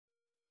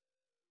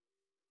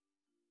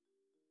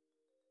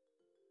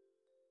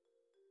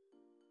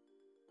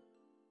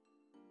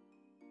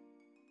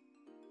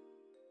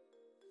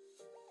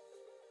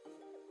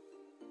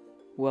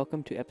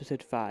Welcome to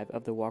episode 5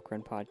 of the Walk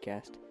Run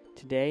podcast.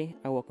 Today,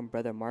 I welcome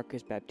Brother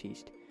Marcus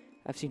Baptiste.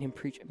 I've seen him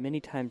preach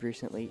many times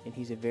recently, and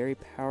he's a very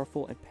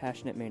powerful and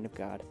passionate man of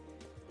God.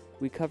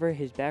 We cover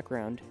his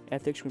background,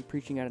 ethics when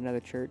preaching at another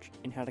church,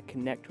 and how to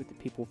connect with the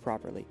people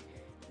properly.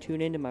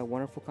 Tune into my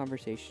wonderful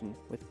conversation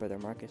with Brother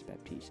Marcus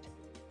Baptiste.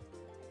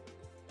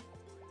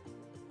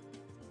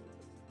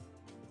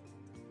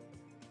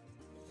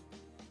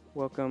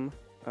 Welcome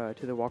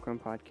to the Walk Run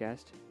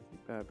podcast,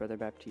 Brother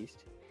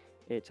Baptiste.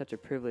 It's such a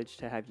privilege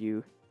to have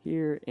you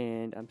here,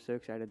 and I'm so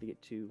excited to get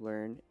to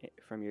learn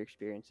from your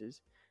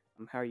experiences.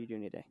 How are you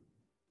doing today?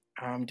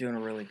 I'm doing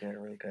really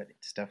good.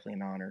 It's definitely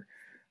an honor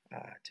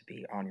to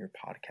be on your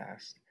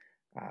podcast.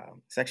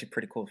 It's actually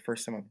pretty cool. The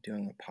first time I'm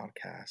doing a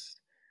podcast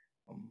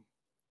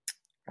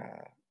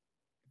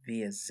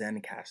via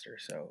Zencastr.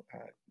 So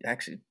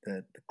actually,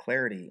 the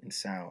clarity and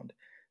sound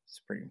is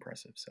pretty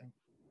impressive. So,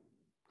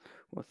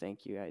 well,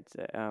 thank you.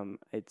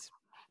 It's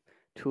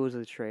tools of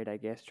the trade, I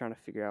guess, trying to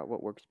figure out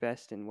what works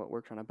best and what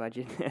works on a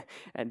budget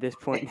at this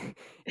point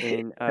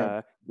in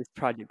this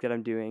project that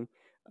I'm doing.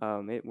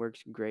 It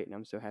works great, and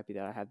I'm so happy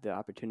that I have the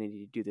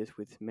opportunity to do this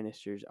with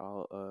ministers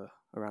all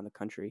around the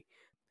country.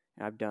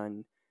 And I've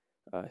done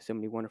so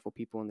many wonderful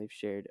people, and they've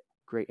shared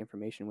great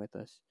information with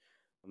us.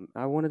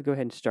 I wanted to go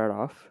ahead and start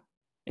off,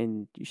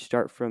 and you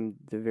start from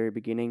the very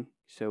beginning,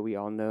 so we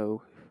all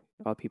know,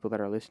 all people that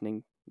are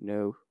listening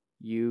know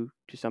you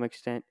to some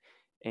extent,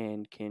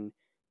 and can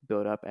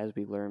build up as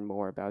we learn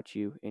more about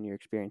you and your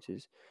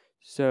experiences.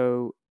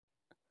 So,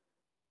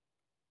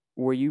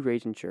 were you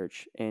raised in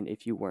church? And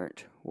if you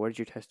weren't, what is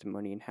your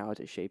testimony and how has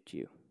it shaped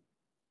you?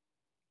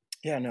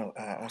 Yeah, no,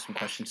 awesome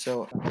question.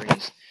 So,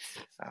 raised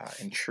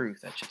in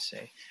truth, I should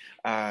say.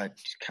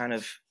 Kind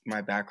of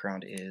my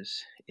background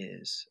is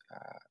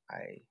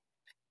I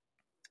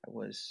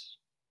was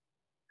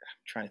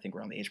trying to think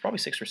around the age, probably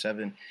 6 or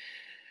 7.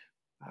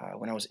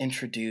 When I was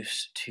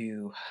introduced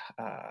to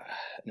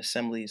an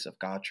Assemblies of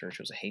God church.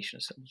 It was a Haitian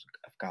Assemblies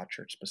of God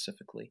church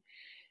specifically.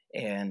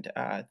 And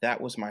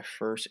that was my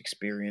first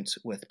experience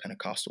with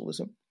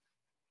Pentecostalism.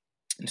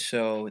 And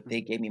so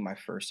they gave me my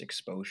first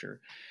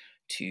exposure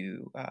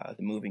to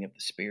the moving of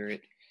the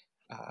Spirit,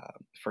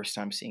 first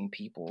time seeing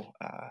people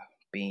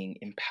being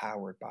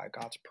empowered by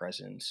God's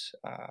presence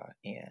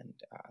and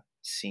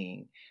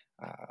seeing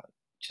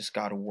just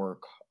God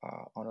work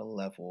on a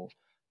level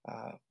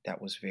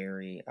that was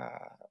very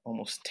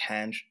almost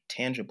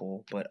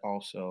tangible, but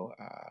also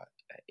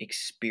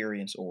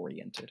experience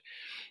oriented.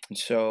 And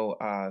so,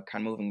 kind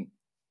of moving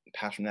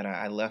past from that,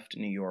 I left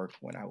New York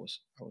when I was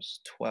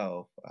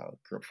 12.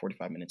 Grew up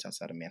 45 minutes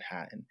outside of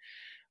Manhattan.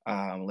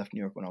 Left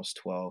New York when I was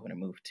 12, and I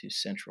moved to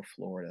Central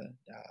Florida,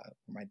 where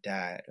my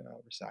dad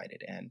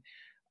resided, and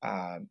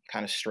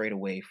kind of strayed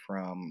away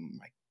from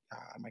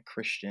my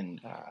Christian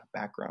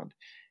background.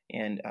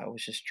 And I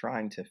was just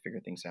trying to figure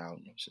things out.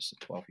 I was just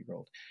a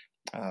 12-year-old.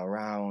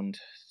 Around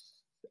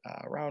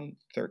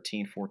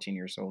 13, 14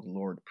 years old, the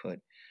Lord put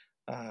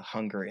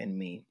hunger in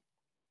me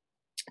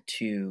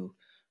to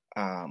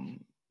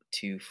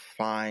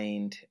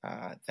find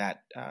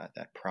that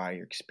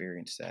prior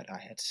experience that I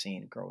had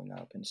seen growing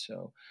up. And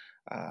so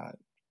I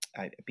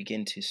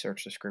began to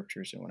search the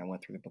scriptures. And when I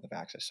went through the book of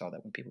Acts, I saw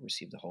that when people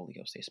received the Holy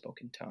Ghost, they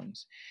spoke in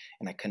tongues.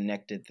 And I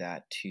connected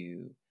that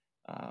to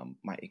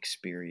my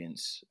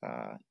experience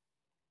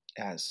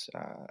as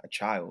a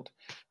child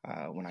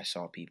when I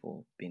saw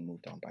people being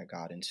moved on by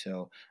God. And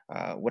so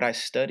what I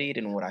studied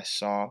and what I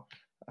saw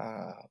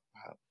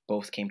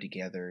both came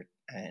together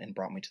and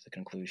brought me to the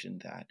conclusion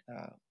that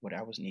what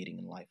I was needing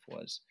in life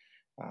was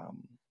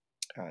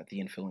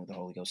the infilling of the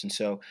Holy Ghost. And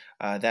so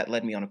that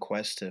led me on a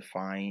quest to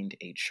find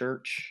a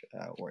church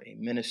or a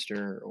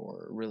minister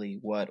or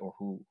really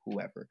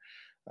whoever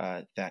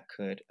that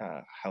could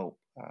help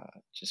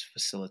just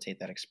facilitate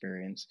that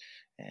experience.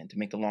 And to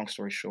make the long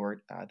story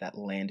short, that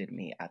landed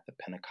me at the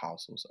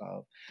Pentecostals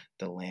of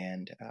the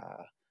land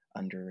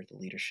under the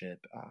leadership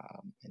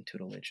and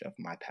tutelage of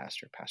my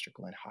pastor, Pastor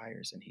Glenn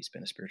Hires, and he's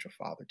been a spiritual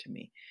father to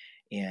me.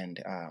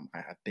 And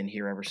I've been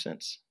here ever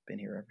since.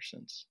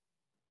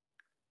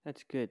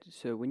 That's good.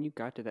 So when you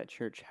got to that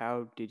church,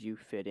 how did you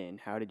fit in?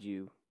 Where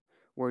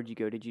did you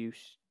go? Did you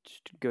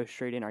go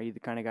straight in? Are you the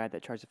kind of guy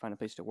that tries to find a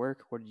place to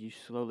work, or did you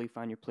slowly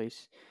find your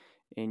place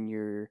in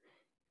your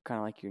kind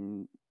of like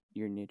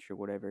your niche or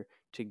whatever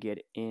to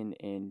get in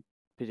and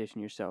position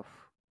yourself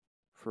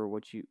for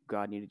what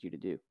God needed you to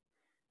do?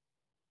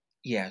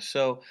 Yeah,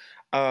 so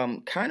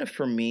kind of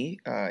for me,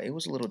 it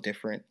was a little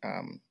different.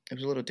 It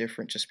was a little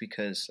different just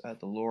because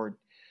the Lord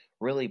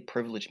really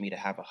privileged me to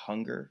have a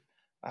hunger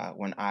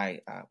when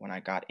I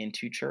got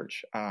into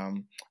church.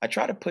 I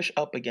try to push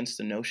up against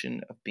the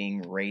notion of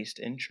being raised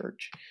in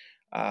church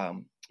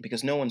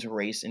because no one's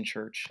raised in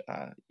church.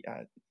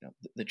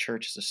 The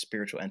church is a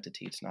spiritual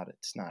entity. It's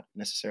not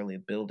necessarily a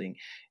building.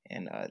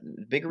 And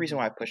the big reason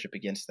why I push up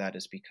against that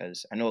is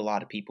because I know a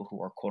lot of people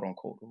who are quote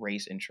unquote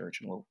raised in church,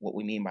 and what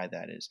we mean by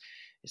that is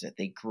that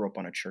they grew up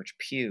on a church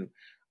pew.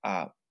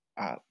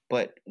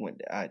 But when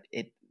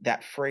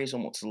that phrase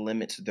almost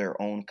limits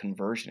their own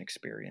conversion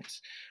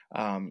experience.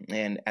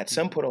 And at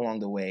some Mm-hmm. point along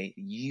the way,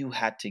 you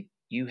had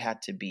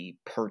to be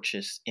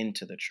purchased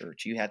into the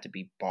church. You had to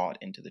be bought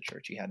into the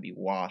church. You had to be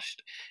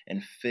washed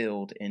and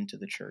filled into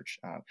the church.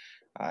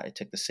 It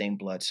took the same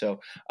blood. So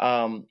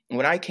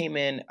when I came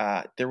in,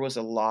 there was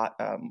a lot.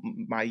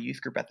 My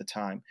youth group at the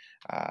time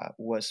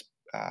was.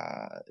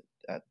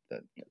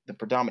 The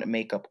predominant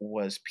makeup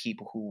was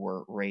people who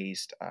were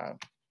raised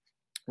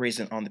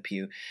on the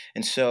pew.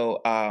 And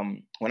so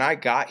when I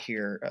got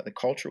here, the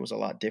culture was a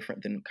lot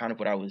different than kind of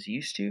what I was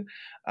used to.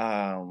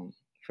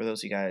 For those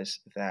of you guys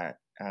that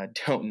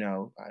don't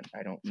know,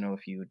 I don't know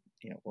if you,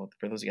 well,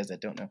 for those of you guys that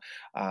don't know,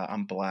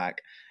 I'm Black.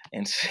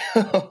 And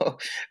so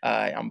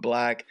I'm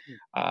Black.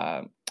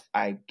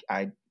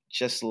 I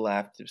just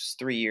left. It was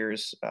 3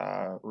 years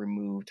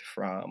removed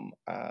from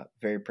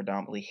very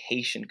predominantly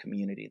Haitian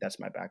community. That's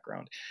my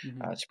background.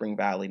 Mm-hmm. Spring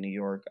Valley, New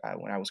York.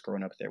 When I was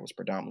growing up, there was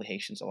predominantly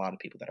Haitians. A lot of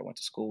people that I went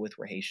to school with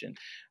were Haitian.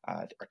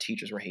 Our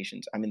teachers were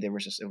Haitians. I mean, it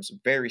was a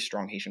very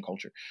strong Haitian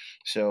culture.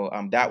 So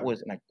that Mm-hmm.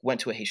 was, and I went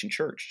to a Haitian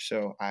church.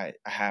 So I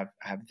have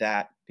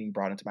that being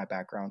brought into my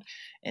background,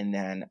 and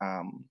then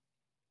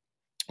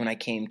when I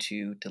came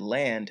to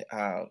land,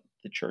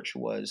 the church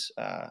was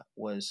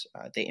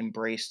they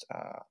embraced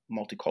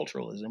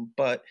multiculturalism,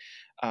 but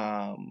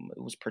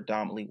it was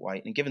predominantly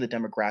white. And given the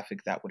demographic,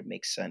 that would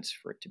make sense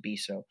for it to be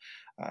so,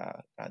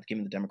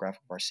 given the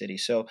demographic of our city.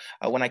 So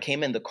when I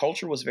came in, the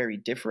culture was very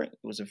different.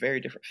 It was a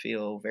very different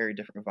feel, very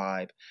different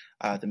vibe.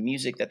 The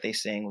music that they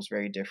sang was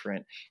very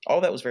different.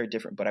 All that was very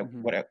different. But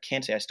Mm-hmm. what I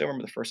can say, I still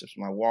remember the first time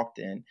when I walked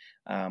in,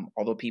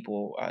 although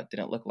people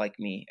didn't look like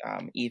me,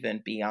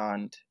 even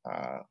beyond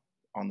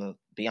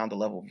the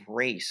level of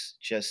race,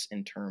 just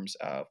in terms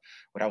of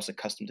what I was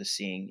accustomed to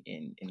seeing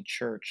in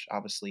church.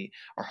 Obviously,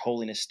 our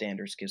holiness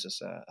standards gives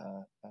us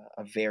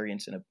a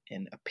variance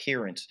in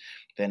appearance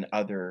than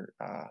other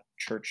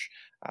church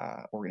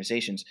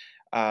organizations.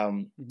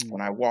 Mm-hmm.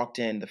 When I walked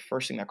in, the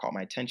first thing that caught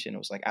my attention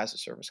was like as the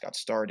service got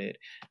started,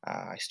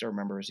 I still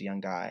remember as a young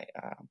guy.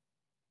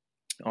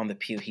 On the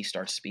pew, he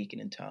starts speaking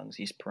in tongues.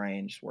 He's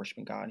praying, just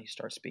worshiping God. And he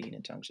starts speaking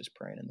in tongues, just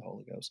praying in the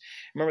Holy Ghost.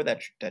 I remember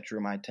that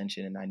drew my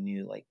attention, and I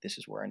knew like this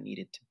is where I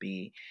needed to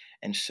be.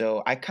 And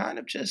so I kind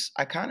of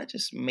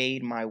just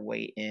made my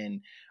way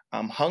in.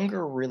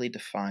 Hunger really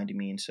defined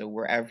me, and so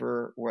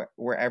wherever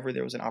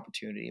there was an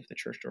opportunity, if the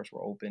church doors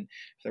were open,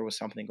 if there was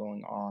something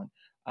going on,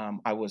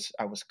 I was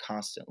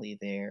constantly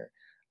there.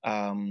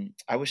 I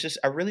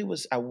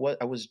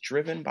was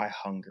driven by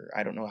hunger.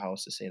 I don't know how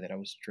else to say that. I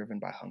was driven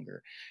by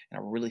hunger, and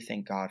I really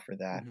thank God for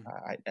that.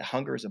 Mm-hmm.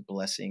 Hunger is a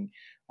blessing,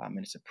 and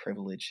it's a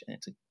privilege, and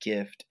it's a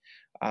gift.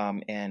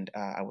 And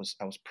I was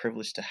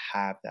privileged to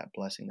have that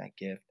blessing, that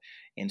gift.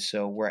 And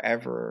so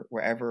wherever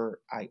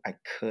I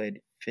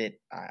could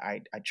fit, I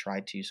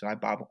tried to. So I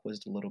Bible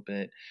quizzed a little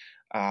bit.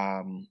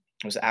 I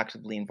was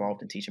actively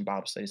involved in teaching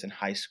Bible studies in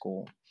high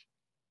school,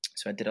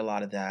 so I did a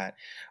lot of that.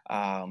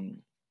 Um,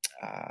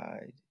 uh,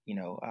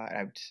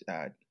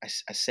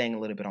 I sang a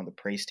little bit on the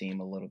praise team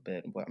a little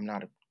bit, but I'm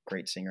not a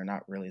great singer,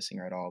 not really a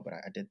singer at all. But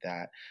I did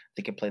that. I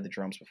think I played the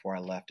drums before I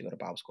left to go to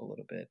Bible school a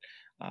little bit.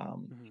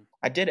 Mm-hmm.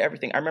 I did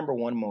everything. I remember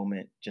one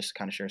moment, just to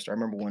kind of share a story. I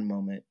remember one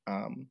moment,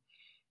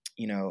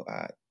 you know,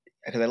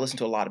 because I listened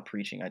to a lot of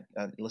preaching. I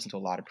listened to a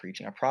lot of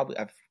preaching.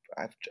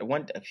 I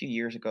went a few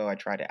years ago. I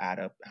tried to add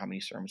up how many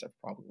sermons I've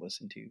probably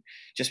listened to,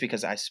 just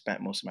because I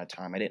spent most of my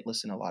time. I didn't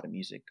listen to a lot of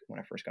music when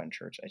I first got in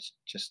church. I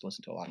just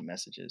listened to a lot of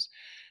messages.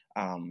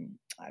 I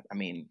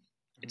mean,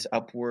 Mm-hmm. it's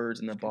upwards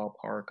in the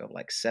ballpark of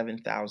like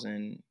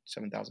 7,000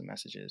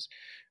 messages.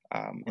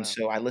 And Wow.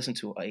 so I listened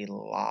to a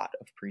lot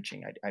of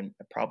preaching. I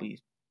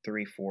probably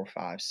 3, 4,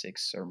 5,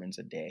 6 sermons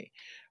a day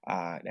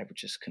that would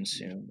just Mm-hmm.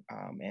 consume.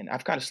 And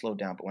I've kind of slowed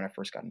down, but when I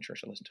first got in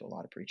church, I listened to a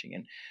lot of preaching.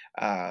 And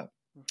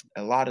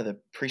a lot of the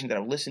preaching that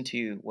I listened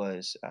to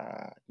was,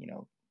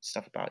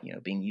 stuff about,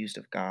 being used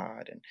of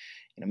God, and,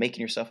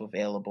 making yourself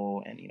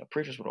available. And,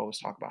 preachers would always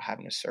talk about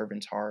having a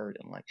servant's heart,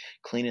 and like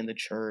cleaning the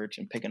church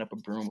and picking up a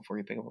broom before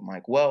you pick up a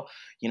mic. Well,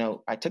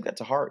 I took that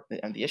to heart.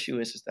 And the issue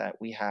is that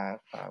we have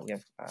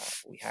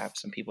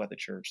some people at the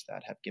church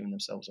that have given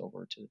themselves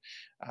over to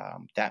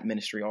that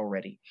ministry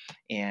already.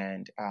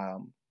 And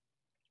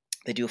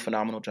they do a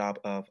phenomenal job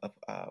of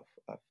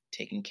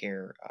taking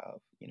care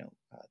of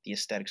the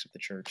aesthetics of the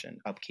church and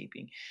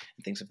upkeeping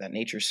and things of that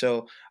nature.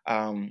 So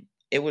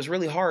it was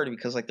really hard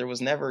because like there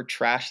was never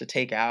trash to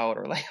take out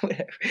or like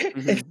whatever.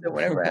 And so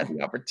whenever I had Mm-hmm.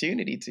 the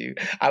opportunity to,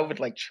 I would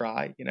like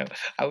try.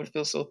 I would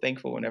feel so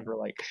thankful Mm-hmm. whenever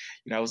like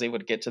I was able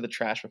to get to the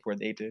trash before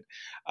they did.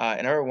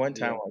 And I remember one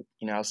time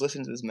Yeah. like I was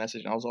listening to this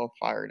message and I was all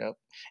fired up,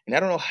 and I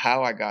don't know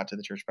how I got to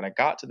the church, but I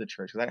got to the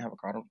church because I didn't have a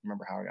car. I don't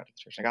remember how I got to the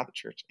church. I got to the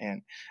church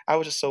and I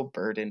was just so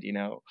burdened,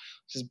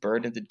 just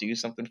burdened to do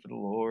something for the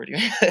Lord.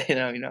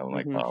 I'm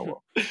like,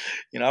 oh Mm-hmm.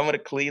 well, I'm gonna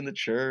clean the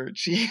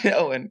church,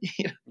 and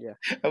Yeah.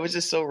 I was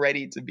just so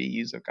ready to be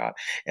used of God.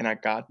 And I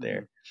got Mm-hmm.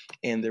 there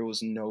and there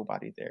was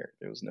nobody there.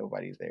 There was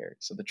nobody there.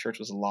 So the church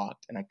was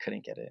locked and I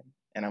couldn't get in.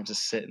 And I'm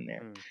just sitting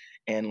there.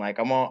 and like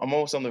I'm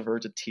almost on the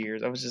verge of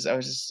tears. I was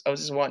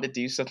just wanting to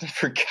do something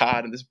for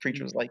God, and this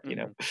preacher was like,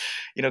 Mhm.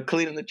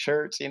 cleaning the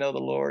church, the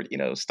Lord,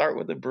 start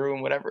with the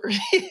broom, whatever.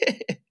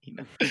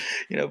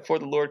 you know, before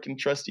the Lord can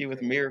trust you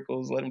with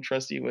miracles, let Him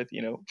trust you with, I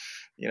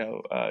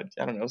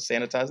don't know,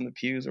 sanitizing the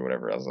pews or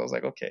whatever else. I was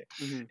like, okay,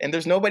 Mhm. and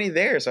there's nobody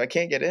there, so I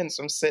can't get in,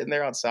 so I'm sitting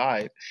there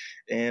outside,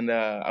 and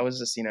I was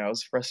just, I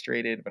was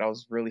frustrated, but I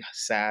was really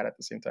sad at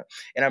the same time.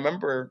 And I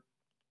remember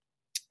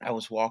I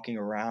was walking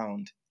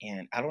around,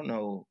 and I don't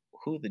know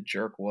who the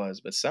jerk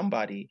was, but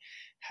somebody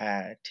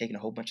had taken a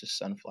whole bunch of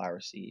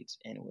sunflower seeds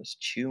and was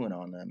chewing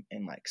on them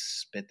and like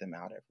spit them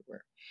out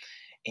everywhere.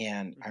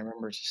 And I Mhm.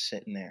 remember just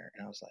sitting there,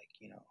 and I was like,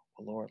 well,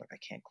 Lord, like I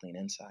can't clean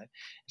inside. And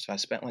so I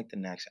spent like the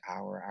next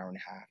hour and a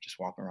half just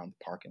walking around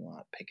the parking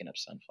lot picking up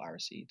sunflower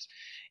seeds.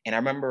 And I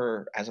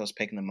remember as I was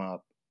picking them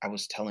up, I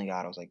was telling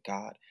God, I was like,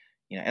 God,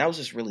 and I was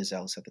just really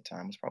zealous at the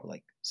time. I was probably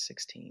like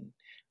 16.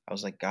 I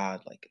was like,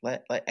 God, like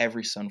let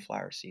every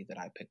sunflower seed that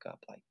I pick up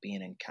like be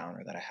an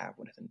encounter that I have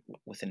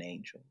with an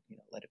angel.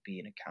 Let it be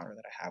an encounter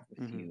that I have with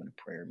Mhm. you in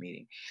a prayer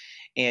meeting.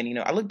 And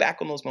I look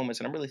back on those moments,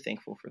 and I'm really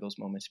thankful for those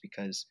moments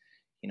because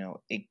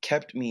it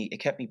kept me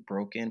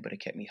broken, but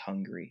it kept me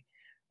hungry.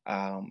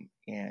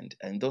 And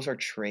those are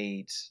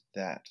trades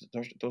that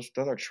those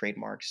are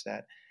trademarks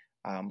that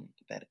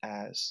that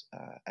as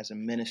a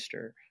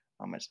minister,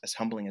 as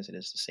humbling as it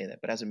is to say that,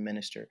 but as a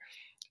minister,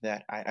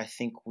 that I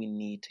think we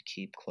need to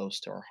keep close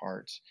to our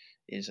hearts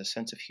is a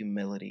sense of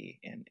humility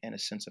and a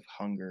sense of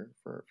hunger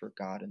for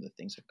God and the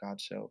things of God.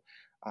 So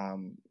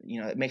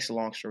it makes a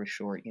long story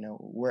short,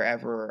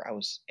 wherever I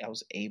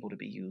was able to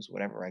be used,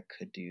 whatever I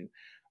could do,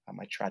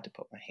 I tried to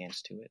put my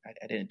hands to it.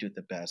 I didn't do it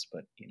the best,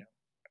 but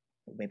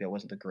maybe I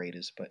wasn't the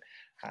greatest, but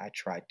I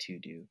tried to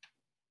do.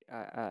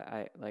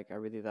 I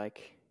really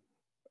like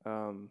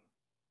um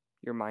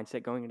your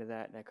mindset going into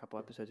that. And a couple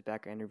episodes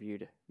back, I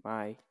interviewed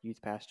my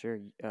youth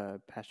pastor,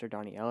 Pastor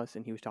Donnie Ellis,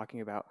 and he was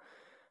talking about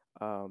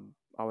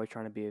always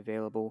trying to be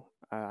available.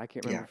 I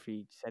can't remember Yeah, if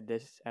he said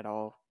this at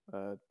all,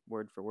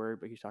 word for word,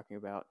 but he was talking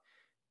about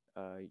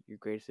your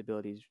greatest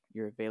abilities,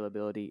 your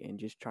availability, and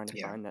just trying to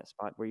yeah, find that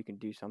spot where you can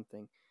do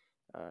something.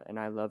 And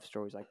I love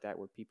stories like that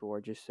where people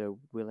are just so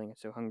willing and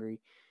so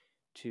hungry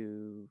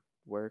to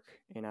work.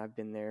 And I've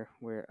been there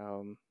where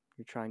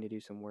you're trying to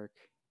do some work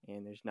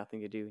and there's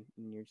nothing to do,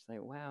 and you're just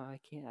like, wow, I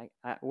can't.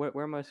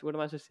 Where am I? What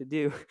am I supposed to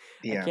do?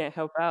 I yeah, can't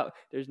help out.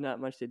 There's not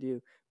much to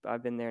do. But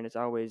I've been there, and it's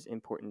always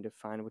important to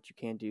find what you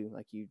can do,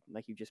 like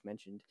you just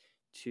mentioned,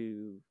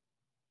 to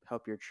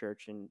help your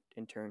church and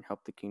in turn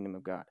help the kingdom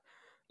of God.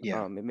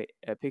 yeah,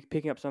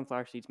 Picking up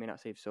sunflower seeds may not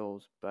save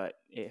souls, but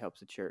it helps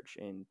the church,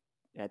 and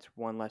that's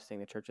one less thing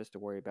the church has to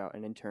worry about.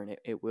 And in turn,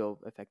 it will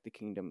affect the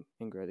kingdom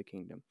and grow the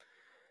kingdom.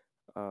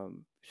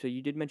 So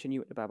you did mention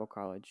you went to Bible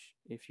college.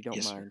 If you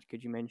don't yes, sir. mind,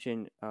 could you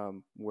mention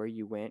where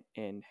you went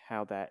and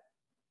how that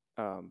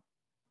um,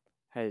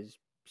 has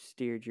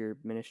steered your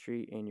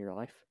ministry and your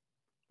life?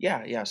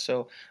 Yeah, yeah.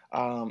 So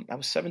I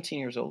was 17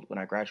 years old when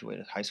I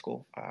graduated high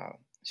school.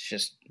 It's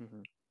just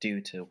Hmm.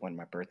 due to when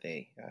my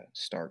birthday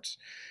starts.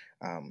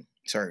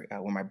 Sorry,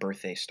 when my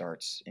birthday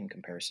starts in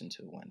comparison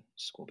to when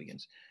school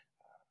begins.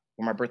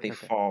 When my birthday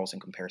Okay. falls in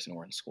comparison to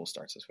when school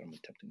starts, is what I'm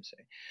attempting to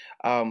say.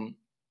 Um,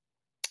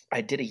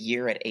 I did a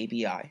year at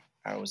ABI.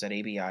 I was at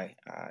ABI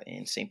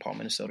in St. Paul,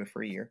 Minnesota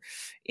for a year,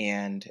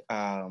 and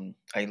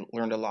I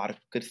learned a lot of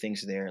good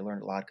things there. I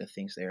learned a lot of good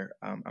things there.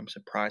 I'm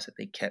surprised that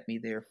they kept me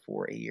there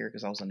for a year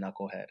because I was a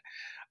knucklehead.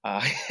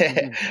 Uh,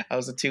 Hmm. I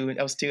was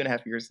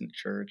 2.5 years in the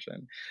church,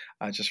 and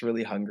just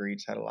really hungry.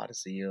 Just had a lot of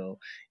zeal,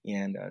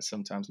 and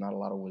sometimes not a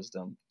lot of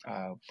wisdom.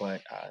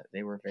 But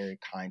they were very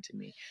kind to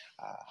me.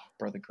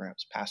 Brother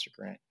Grant, Pastor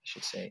Grant, I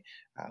should say,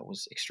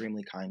 was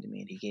extremely kind to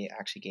me, and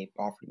he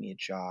offered me a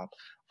job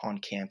on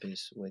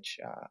campus, which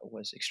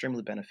was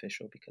extremely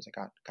beneficial because I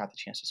got the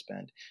chance to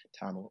spend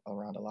time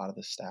around a lot of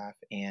the staff,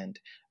 and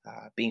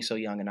being so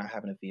young and not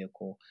having a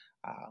vehicle,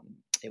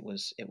 it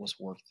was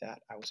work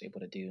that I was able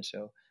to do.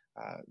 So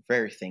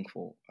very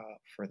thankful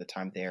for the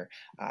time there.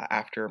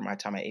 After my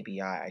time at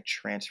ABI, I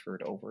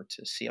transferred over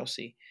to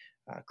CLC,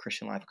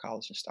 Christian Life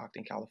College in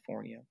Stockton,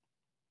 California.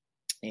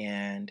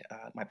 And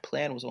my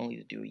plan was only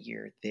to do a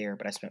year there,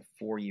 but I spent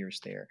 4 years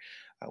there,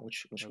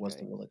 which was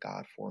the Okay. will of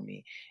God for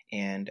me.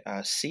 And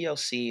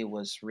CLC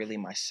was really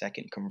my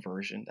second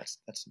conversion. That's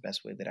the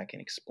best way that I can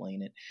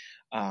explain it.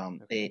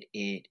 Okay.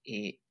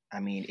 I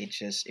mean,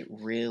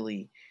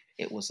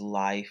 it was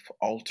life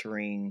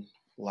altering,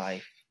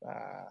 life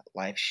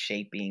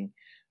shaping.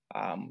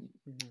 Um,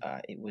 Hmm.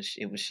 it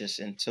was just,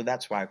 and so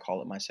that's why I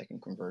call it my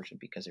second conversion,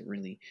 because it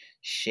really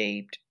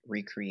shaped,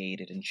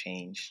 recreated, and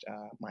changed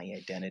my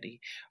identity.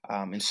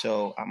 And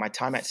so my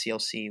time at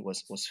CLC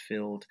was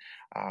filled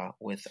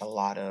with a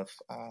lot of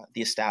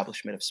the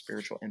establishment of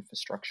spiritual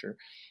infrastructure.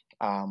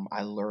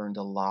 I learned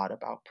a lot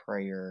about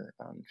prayer,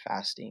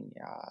 fasting,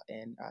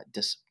 and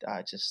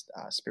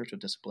spiritual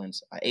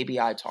disciplines.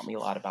 ABI taught me a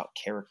lot about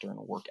character and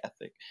work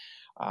ethic.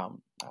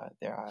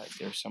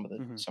 They're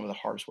Hmm. some of the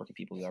hardest working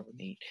people you ever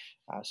meet,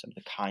 some of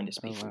the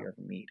kindest Oh people you wow.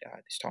 ever meet.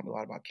 It's taught me a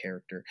lot about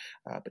character.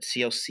 But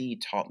CLC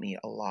taught me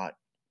a lot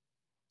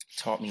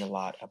taught me a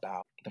lot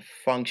about the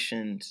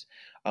functions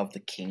of the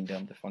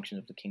kingdom,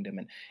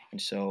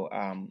 and so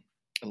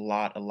a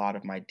lot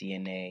of my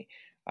DNA,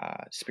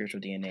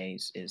 spiritual DNA,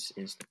 is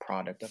the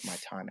product of my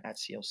time at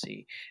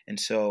CLC, and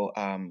so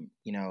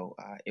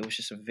it was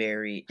just a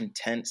very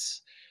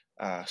intense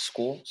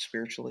school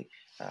spiritually.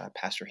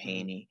 Pastor Mm.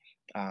 Haney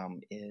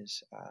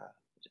is,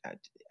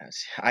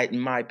 in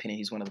my opinion,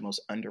 he's one of the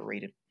most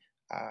underrated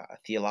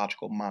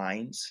theological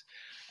minds.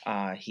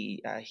 I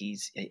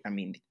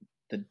mean,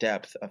 the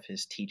depth of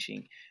his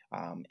teaching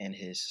and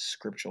his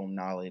scriptural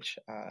knowledge,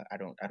 I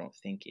don't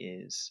think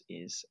is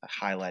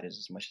highlighted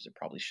as much as it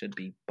probably should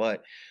be.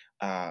 But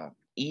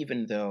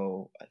even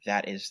though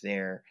that is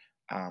there,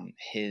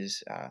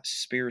 his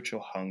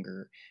spiritual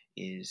hunger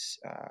is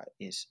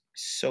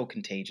so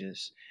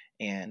contagious,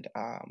 and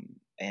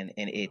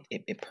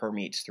it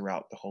permeates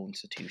throughout the whole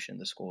institution,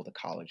 the school, the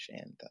college,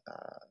 and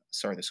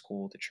the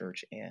school, the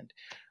church, and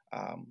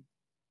um,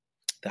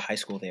 the high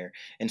school there.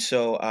 And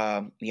so,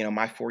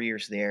 my 4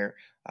 years there,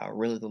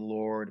 really the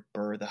Lord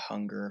birthed the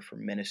hunger for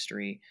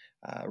ministry,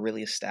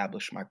 really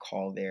established my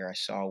call there. I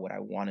saw what I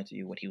wanted to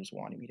do, what He was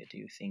wanting me to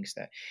do, things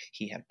that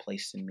He had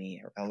placed in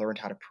me. I learned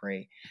how to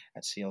pray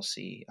at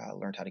CLC. I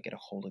learned how to get a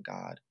hold of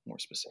God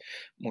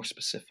more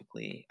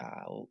specifically.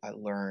 I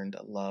learned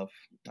a love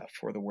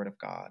for the Word of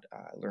God.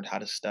 I learned how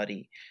to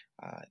study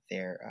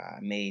there. I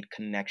made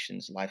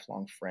connections,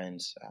 lifelong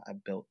friends. I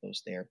built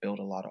those there, built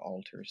a lot of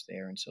altars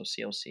there. And so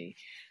CLC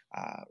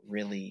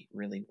really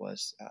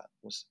was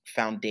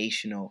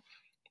foundational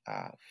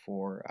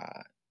for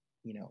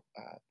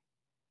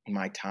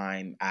my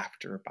time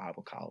after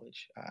Bible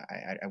college.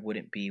 I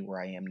wouldn't be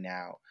where I am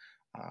now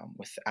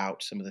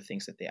without some of the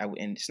things that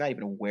and it's not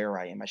even where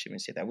I am. I shouldn't even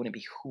say that. I wouldn't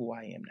be who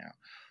I am now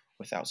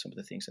without some of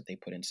the things that they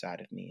put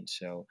inside of me. And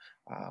so,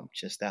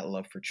 just that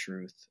love for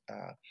truth,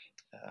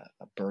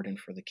 a burden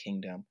for the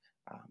kingdom,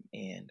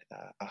 and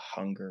a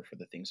hunger for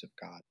the things of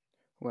God.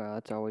 Well,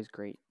 it's always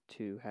great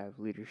to have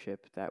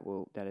leadership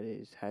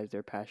has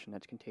their passion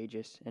that's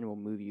contagious and will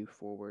move you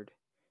forward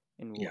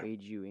and will Yeah,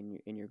 aid you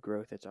in your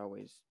growth. It's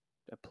always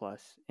a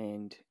plus,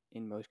 and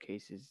in most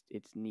cases,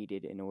 it's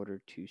needed in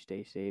order to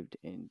stay saved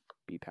and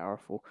be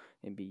powerful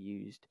and be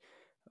used.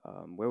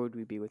 Where would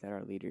we be without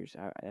our leaders?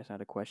 That's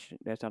not a question.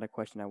 That's not a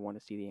question I want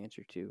to see the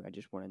answer to. I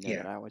just want to know yeah,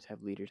 that I always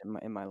have leaders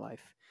in my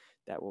life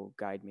that will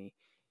guide me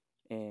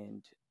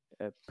and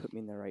put me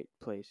in the right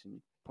place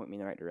and point me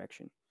in the right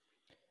direction.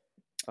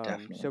 So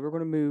definitely. we're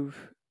going to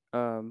move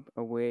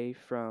away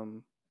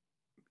from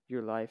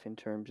your life in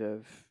terms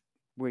of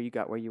where you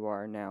got where you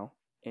are now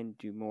and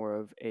do more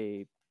of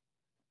a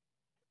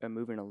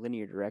move in a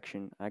linear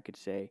direction, I could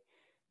say.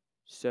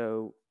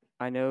 So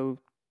I know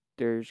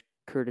there's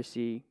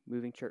courtesy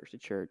moving church to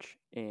church,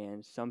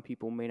 and some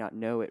people may not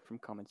know it from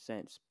common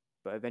sense,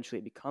 but eventually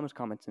it becomes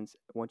common sense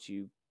once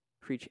you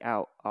preach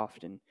out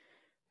often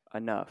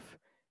enough.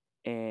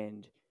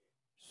 And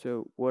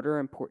so, what are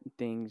important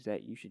things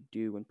that you should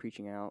do when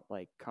preaching out,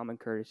 like common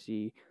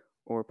courtesy,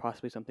 or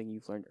possibly something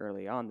you've learned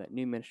early on that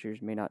new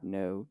ministers may not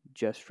know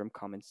just from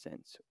common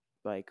sense?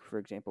 Like, for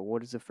example,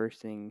 what is the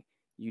first thing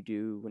you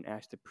do when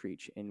asked to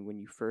preach and when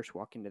you first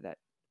walk into that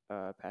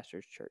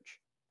pastor's church?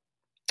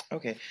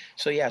 Okay,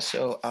 so yeah,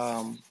 so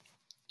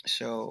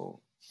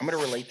I'm going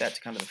to relate that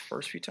to kind of the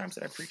first few times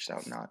that I preached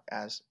out, not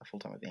as a full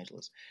time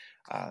evangelist,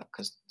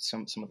 because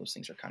some of those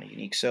things are kind of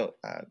unique. So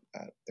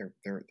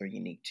they're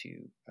unique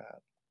to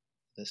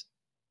this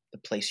the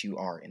place you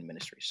are in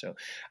ministry. So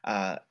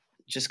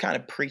just kind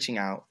of preaching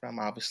out.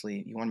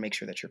 Obviously, you want to make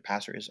sure that your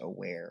pastor is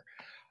aware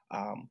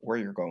where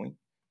you're going.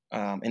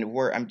 And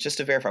I'm just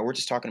to verify, we're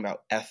just talking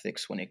about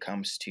ethics when it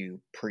comes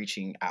to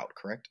preaching out,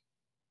 correct?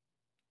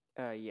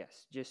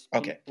 Yes, just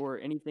Okay. or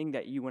anything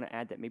that you want to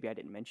add that maybe I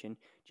didn't mention,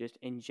 just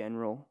in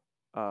general.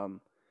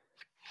 Um,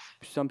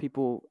 some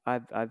people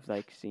I've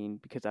like seen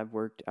because I've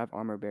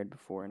armor bared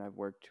before and I've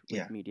worked with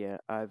Yeah. media.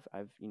 I've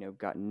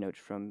gotten notes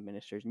from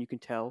ministers and you can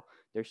tell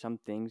there's some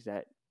things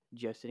that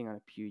just sitting on a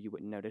pew you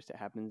wouldn't notice that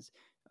happens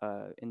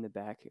in the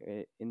back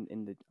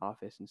in the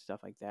office and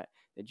stuff like that.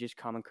 That just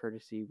common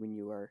courtesy when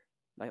you are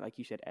like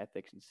you said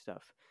ethics and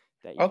stuff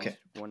that you Okay. just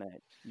want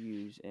to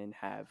use and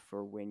have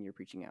for when you're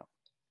preaching out.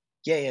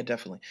 Yeah,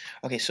 definitely.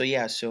 Okay, so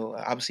yeah, so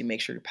obviously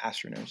make sure your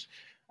pastor knows.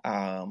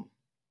 Um,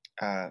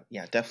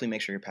 yeah, definitely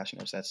make sure your pastor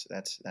knows.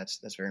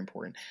 That's very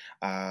important.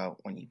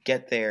 When you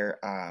get there,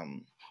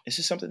 this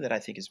is something that I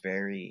think is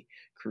very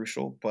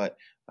crucial. But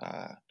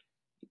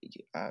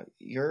uh,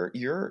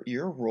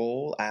 your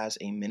role as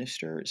a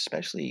minister,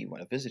 especially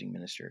when a visiting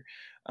minister,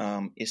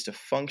 is to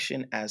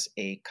function as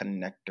a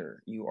connector.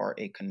 You are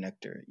a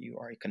connector. You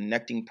are a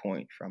connecting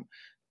point from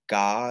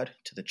God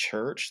to the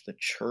church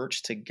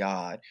to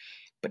God.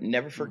 But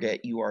never Mm-hmm.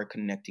 forget, you are a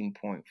connecting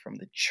point from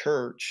the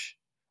church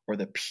or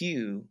the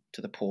pew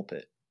to the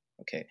pulpit.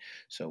 Okay,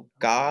 so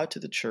Okay. God to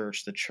the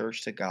church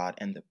to God,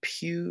 and the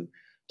pew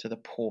to the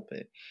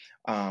pulpit.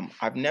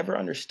 I've never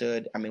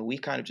understood. I mean, we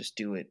kind of just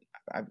do it.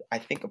 I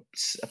think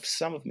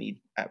some of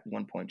me at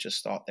one point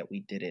just thought that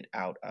we did it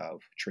out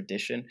of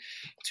tradition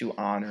to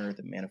honor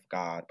the man of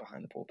God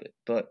behind the pulpit.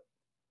 But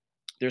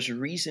There's a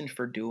reason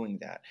for doing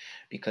that,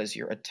 because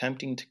you're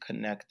attempting to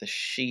connect the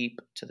sheep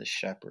to the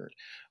shepherd,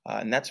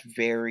 and that's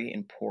very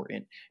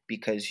important,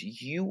 because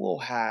you will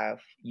have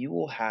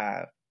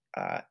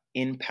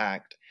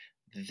impact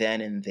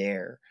then and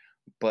there.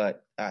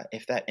 But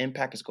if that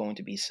impact is going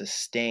to be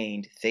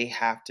sustained, they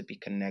have to be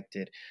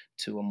connected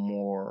to a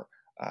more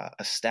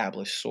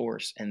established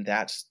source, and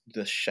that's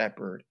the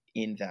shepherd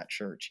in that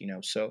church.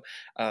 So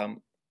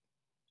um,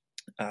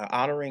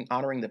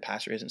 honoring the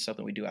pastor isn't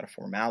something we do out of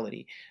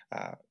formality.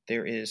 Uh,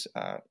 there is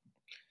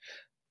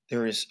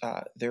there is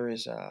there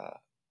is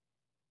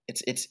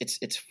it's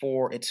it's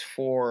for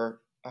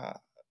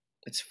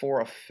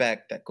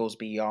effect that goes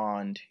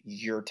beyond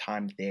your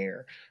time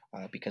there,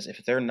 because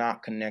if they're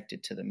not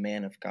connected to the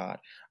man of God,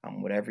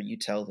 whatever you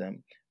tell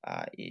them,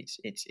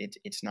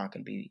 it's not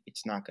going to be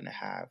it's not going to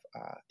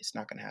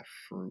have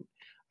fruit.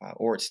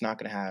 Or it's not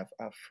going to have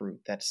fruit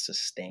that's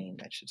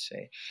sustained, I should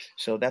say.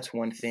 So that's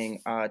one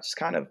thing. Just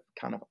kind of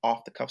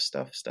off the cuff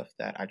stuff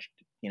that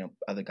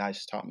other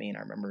guys taught me, and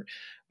I remember,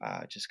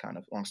 just kind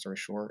of long story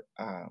short,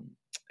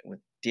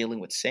 with dealing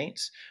with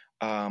saints.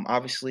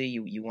 Obviously,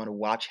 you want to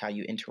watch how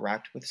you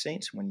interact with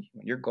saints when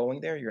you're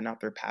going there. You're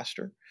not their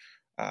pastor.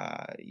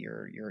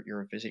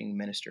 You're a visiting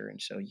minister, and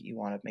so you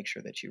want to make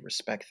sure that you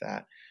respect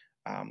that.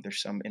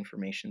 There's some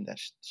information that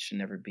should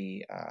never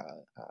be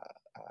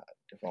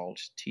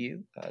divulged to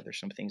you. There's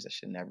some things that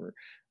should never,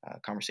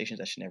 conversations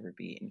that should never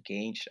be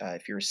engaged.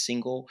 If you're a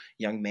single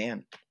young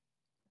man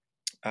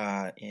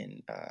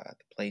in the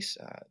place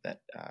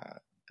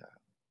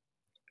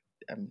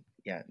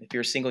yeah, if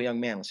you're a single young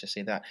man, let's just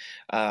say that,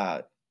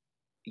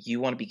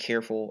 you want to be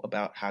careful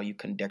about how you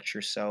conduct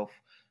yourself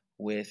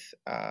with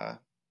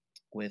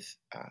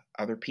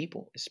other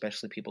people,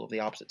 especially people of the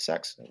opposite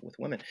sex, with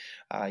women.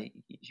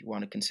 You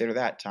want to consider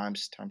that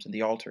times in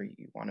the altar.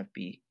 You want to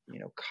be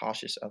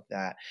cautious of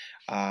that.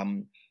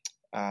 Um,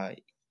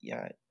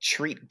 yeah,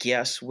 treat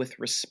guests with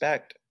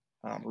respect.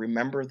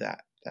 Remember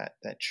that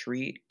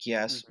treat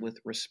guests Mm-hmm. with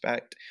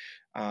respect,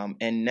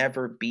 and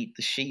never beat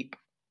the sheep.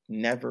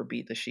 Never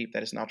beat the sheep.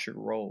 That is not your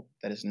role.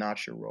 That is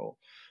not your role.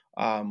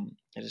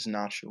 It is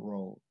not your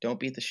role. Don't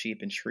beat the sheep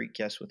and treat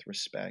guests with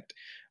respect.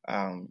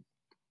 Um,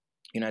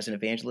 as an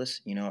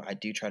evangelist, I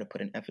do try to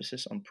put an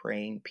emphasis on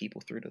praying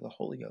people through to the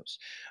Holy Ghost.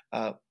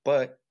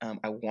 But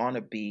I want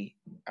to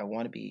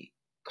be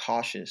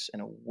cautious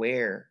and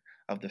aware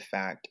of the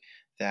fact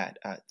that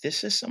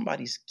this is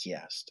somebody's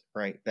guest,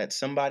 right? That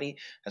somebody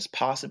has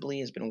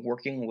been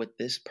working with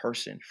this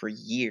person for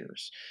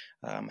years,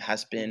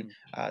 has been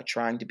Mm-hmm.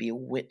 trying to be a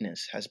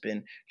witness, has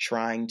been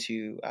trying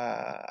to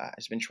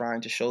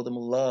show them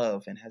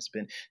love, and has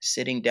been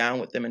sitting down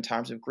with them in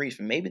times of grief.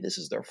 And maybe this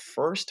is their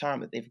first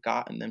time that they've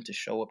gotten them to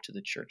show up to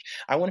the church.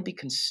 I want to be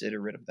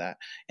considerate of that,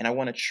 and I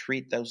want to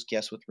treat those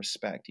guests with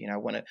respect. I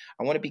want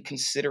to be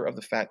considerate of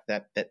the fact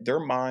that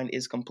their mind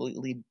is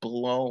completely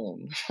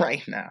blown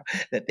right now,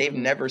 that they've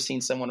Mm-hmm. never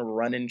seen someone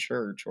run in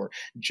church or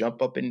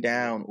jump up and Yeah.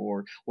 down,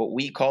 or what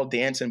we call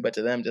dancing, but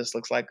to them just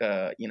looks like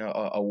a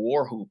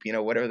war hoop,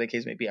 whatever the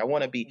case may be. I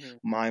want to be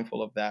Mm-hmm.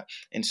 mindful of that.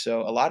 And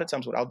so a lot of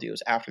times what I'll do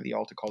is, after the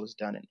altar call is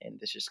done, and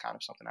this is kind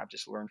of something I've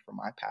just learned from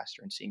my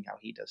pastor and seeing how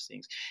he does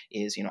things,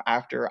 is,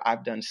 after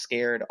I've done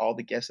scared all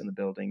the guests in the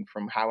building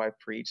from how I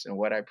preached and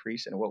what I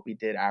preached and what we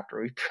did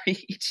after we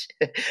preached,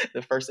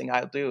 the first thing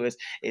I'll do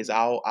is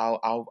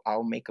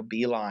I'll make a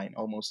beeline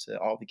almost to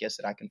all the guests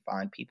that I can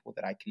find, people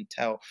that I can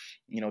tell,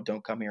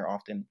 don't come here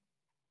often,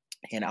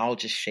 and I'll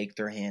just shake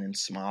their hand and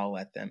smile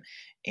at them,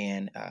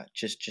 and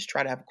just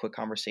try to have a quick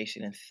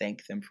conversation and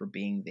thank them for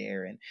being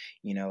there. And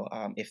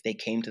if they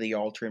came to the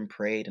altar and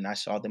prayed, and I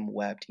saw them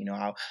wept,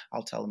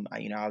 I'll tell them,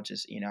 I'll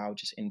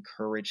just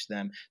encourage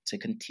them to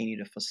continue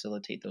to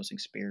facilitate those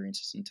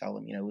experiences, and tell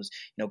them, it was,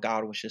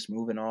 God was just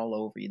moving all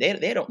over you.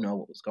 They don't know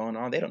what was going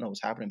on. They don't know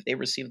what's happening. If they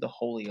received the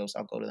Holy Ghost,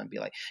 I'll go to them and be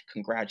like,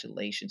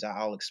 congratulations.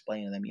 I'll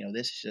explain to them,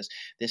 this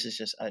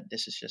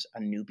is just a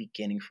new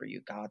beginning for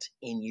you. God's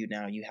in you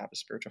now. You have a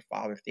spiritual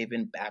father. If they've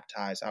been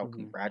baptized, I'll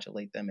Mm-hmm.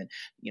 congratulate them, and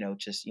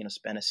just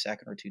spend a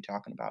second or two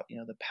talking about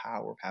the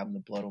power of having the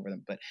blood over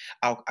them. But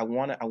I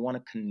want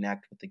to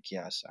connect with the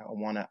guests. I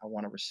want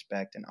to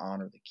respect and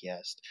honor the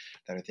guests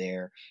that are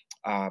there.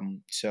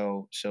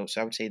 So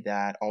I would say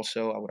that.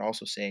 Also, I would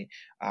also say,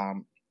 a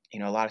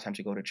lot of times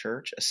you go to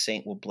church, a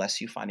saint will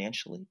bless you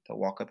financially. They'll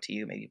walk up to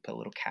you, maybe put a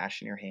little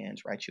cash in your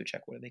hands, write you a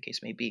check, whatever the case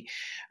may be.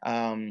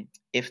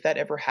 If that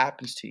ever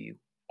happens to you,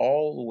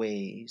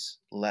 always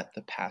let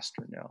the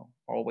pastor know.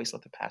 Always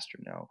let the pastor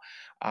know.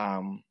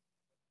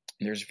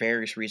 There's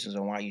various reasons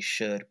on why you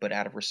should, but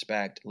out of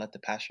respect, let the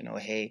pastor know,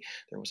 hey,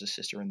 there was a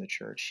sister in the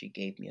church. She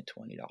gave me a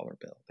 $20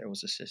 bill. There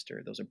was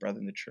a brother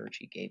in the church.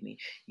 He gave me,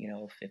 a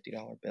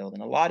 $50 bill.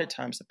 And a lot of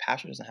times the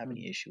pastor doesn't have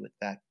any issue with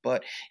that,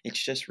 but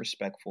it's just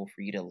respectful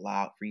for you to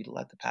let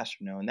the pastor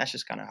know. And that's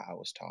just kind of how I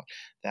was taught,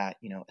 that,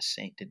 a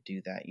saint to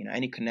do that.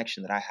 Any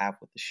connection that I have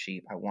with the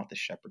sheep, I want the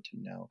shepherd to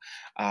know.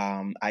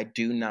 I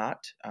do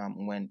not,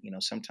 when,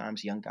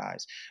 sometimes young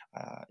guys,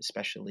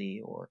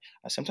 especially, or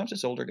sometimes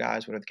it's older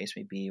guys, whatever the case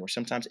may be, or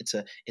sometimes it's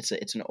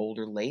an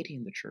older lady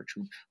in the church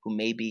who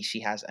maybe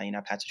she has,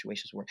 I've had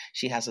situations where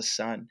she has a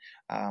son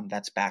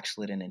that's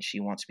backslidden, and she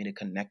wants me to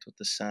connect with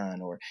the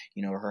son, or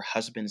her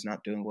husband's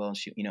not doing well, and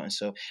and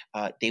so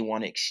they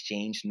want to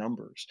exchange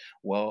numbers.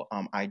 Well,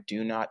 I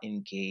do not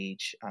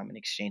engage in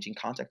exchanging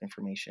contact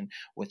information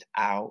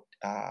without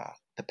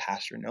the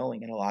pastor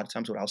knowing. And a lot of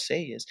times what I'll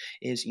say is,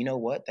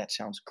 what, that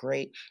sounds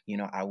great.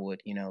 I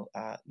would,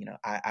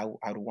 I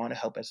would want to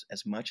help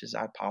as much as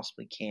I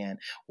possibly can.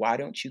 Why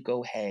don't you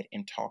go ahead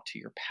and talk to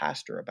your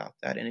pastor about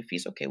that? And if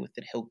he's okay with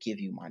it, he'll give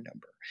you my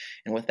number.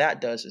 And what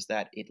that does is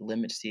that it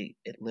limits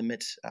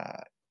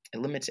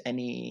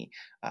any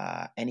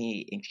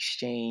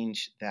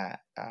exchange that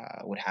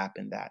would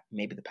happen that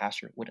maybe the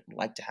pastor wouldn't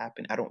like to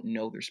happen. I don't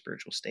know their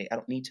spiritual state. I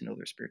don't need to know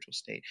their spiritual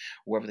state,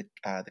 wherever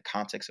the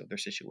context of their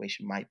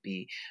situation might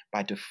be.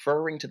 By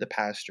deferring to the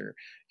pastor,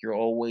 you're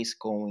always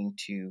going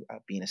to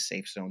be in a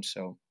safe zone.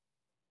 So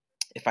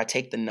if I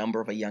take the number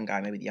of a young guy,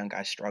 maybe the young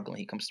guy's struggling,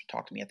 he comes to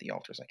talk to me at the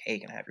altar. It's like, hey,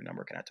 can I have your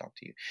number? Can I talk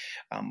to you?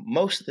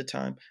 Most of the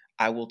time,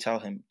 I will tell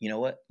him, you know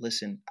what,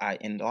 listen, I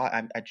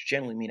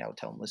generally mean, I would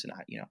tell him, listen,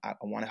 I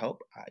want to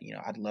help.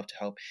 I'd love to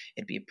help.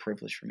 It'd be a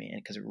privilege for me,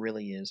 and because it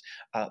really is.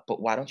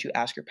 But why don't you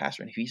ask your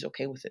pastor? And if he's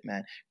okay with it,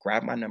 man,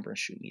 grab my number and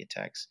shoot me a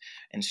text.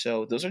 And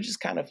so those are just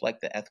kind of like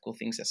the ethical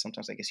things that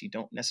sometimes I guess you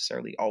don't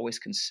necessarily always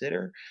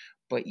consider,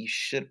 but you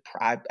should,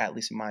 at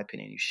least in my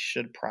opinion, you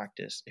should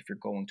practice if you're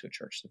going to a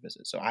church to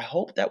visit. So I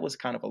hope that was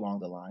kind of along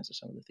the lines of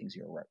some of the things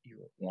you were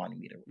wanting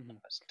me to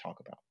talk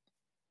about.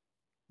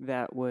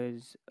 That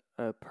was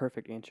a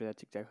perfect answer.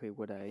 That's exactly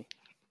what I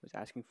was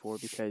asking for,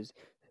 because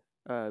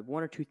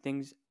one or two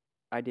things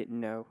I didn't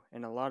know,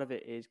 and a lot of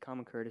it is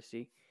common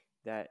courtesy,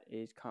 that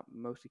is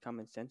mostly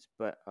common sense,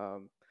 but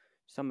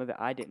some of it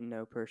I didn't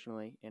know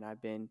personally, and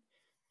I've been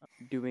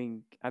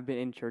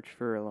in church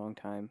for a long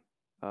time.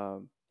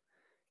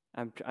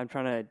 I'm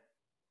trying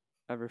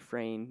to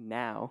refrain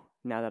now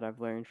that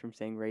I've learned from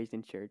saying raised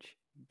in church,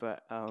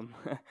 but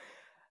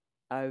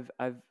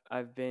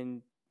I've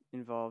been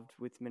involved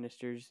with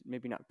ministers,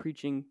 maybe not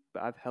preaching,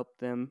 but I've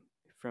helped them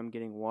from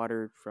getting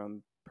water,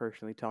 from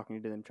personally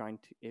talking to them, trying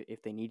to,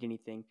 if they need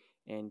anything.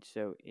 And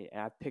so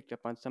I've picked up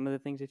on some of the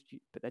things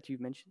that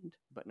you've mentioned,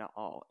 but not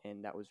all.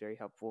 And that was very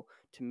helpful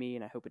to me,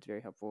 and I hope it's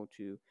very helpful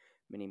to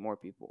many more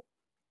people.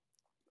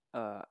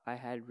 I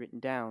had written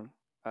down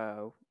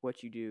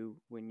what you do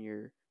when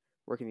you're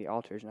working the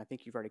altars, and I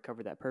think you've already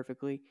covered that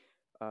perfectly,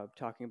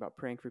 talking about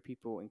praying for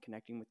people and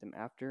connecting with them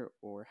after,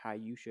 or how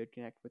you should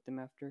connect with them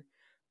after.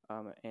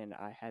 And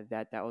I had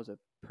that was a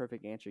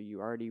perfect answer. You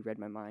already read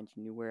my mind.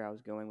 You knew where I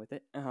was going with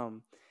it.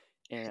 And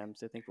I'm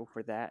so thankful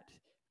for that.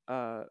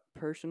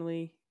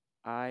 Personally,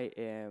 I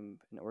am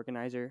an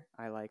organizer.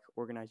 I like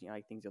organizing. I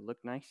like things that look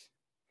nice.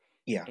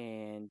 Yeah.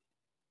 And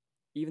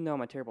even though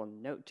I'm a terrible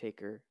note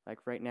taker, like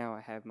right now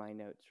I have my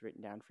notes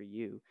written down for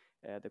you,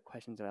 the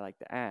questions that I like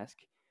to ask.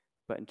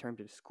 But in terms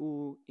of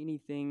school,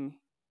 anything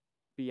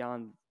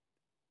beyond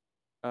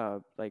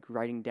like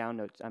writing down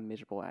notes, I'm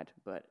miserable at.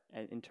 But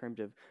in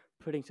terms of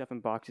putting stuff in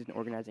boxes and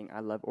organizing,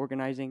 I love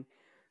organizing.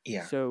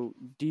 Yeah. So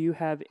do you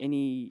have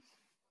any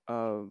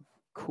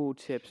cool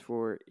tips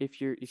for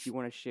if you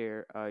want to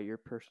share your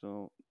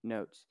personal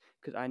notes?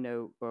 Because I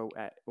know,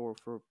 or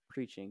for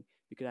preaching,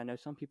 because I know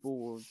some people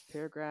will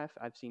paragraph.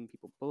 I've seen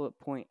people bullet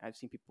point. I've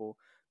seen people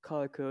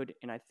color code,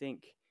 and I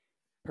think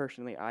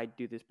personally I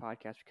do this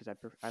podcast because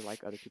I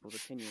like other people's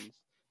opinions,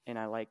 and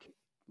I like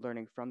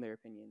learning from their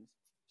opinions.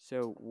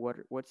 So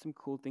what's some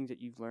cool things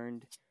that you've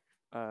learned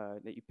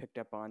that you picked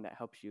up on that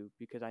helps you?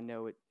 Because I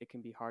know it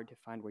can be hard to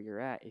find where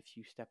you're at if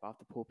you step off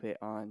the pulpit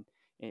and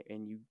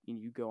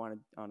you go on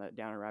a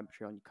down a rabbit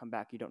trail and you come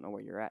back, you don't know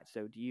where you're at.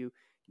 So do you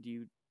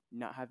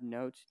not have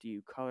notes? Do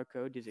you color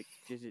code? Does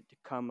it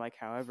come like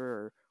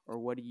however, or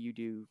what do you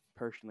do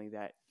personally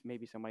that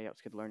maybe somebody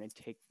else could learn and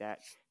take that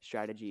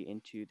strategy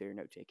into their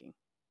note taking?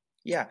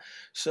 Yeah.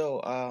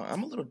 So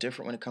I'm a little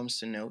different when it comes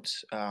to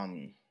notes.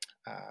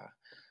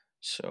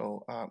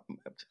 So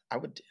I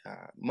would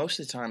most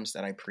of the times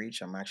that I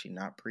preach, I'm actually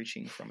not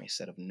preaching from a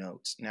set of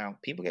notes. Now,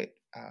 people get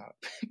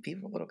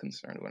people a little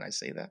concerned when I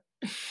say that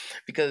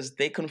because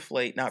they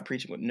conflate not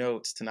preaching with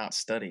notes to not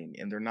studying,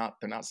 and they're not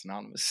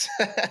synonymous.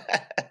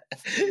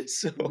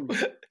 so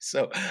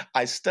so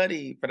I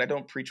study, but I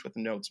don't preach with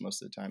notes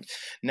most of the time.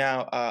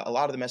 Now, a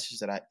lot of the messages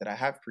that I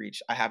have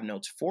preached, I have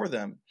notes for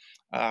them,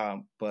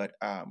 but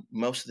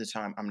most of the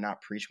time I'm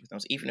not preaching with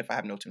notes. Even if I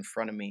have notes in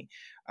front of me,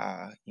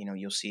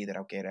 you'll see that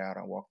I'll get out,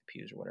 I'll walk the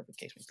pews or whatever the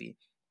case may be.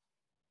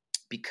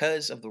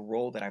 Because of the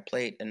role that I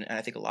played, and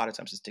I think a lot of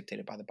times it's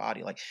dictated by the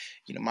body. Like,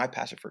 my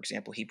pastor, for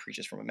example, he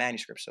preaches from a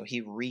manuscript, so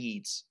he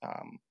reads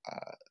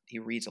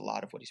a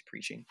lot of what he's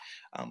preaching,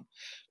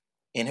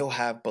 and he'll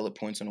have bullet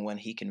points on when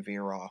he can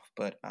veer off.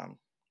 But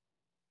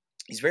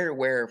he's very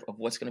aware of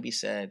what's going to be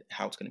said,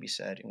 how it's going to be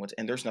said,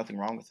 and there's nothing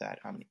wrong with that.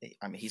 I mean,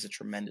 he's a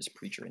tremendous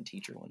preacher and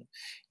teacher. One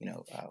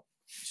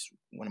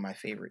of my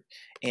favorite,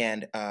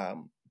 and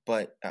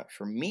But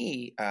for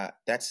me,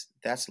 that's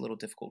a little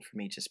difficult for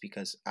me, just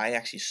because I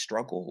actually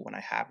struggle when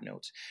I have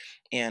notes,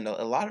 and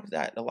a lot of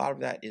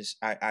that is,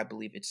 I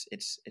believe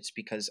it's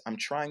because I'm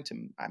trying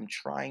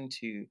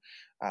to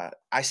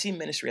I see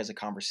ministry as a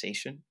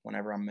conversation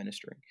whenever I'm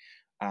ministering.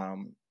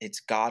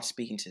 It's God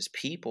speaking to His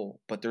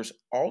people, but there's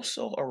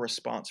also a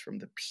response from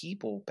the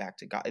people back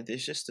to God.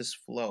 There's just this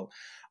flow.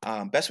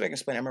 Best way I can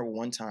explain it, I remember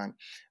one time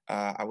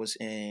I was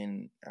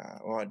in,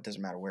 well, it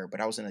doesn't matter where, but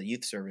I was in a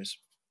youth service,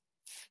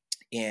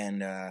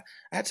 and I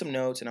had some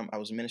notes, and I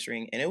was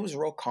ministering, and it was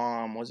real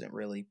calm. Wasn't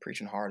really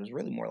preaching hard. It was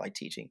really more like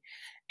teaching,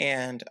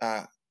 and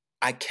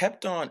I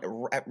kept on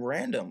at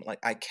random, like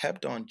I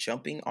kept on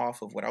jumping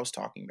off of what I was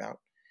talking about,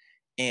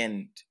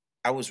 and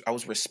I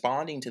was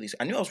responding to these.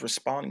 I knew I was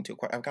responding to a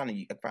question. I've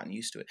gotten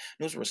used to it.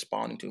 I was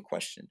responding to a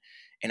question,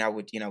 and I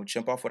would,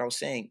 jump off what I was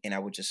saying, and I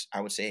would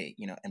say,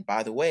 and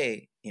by the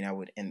way, I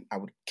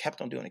would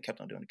kept on doing it, kept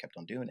on doing it, kept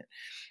on doing it,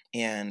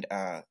 and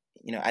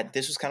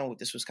this was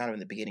kind of in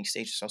the beginning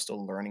stages, so I was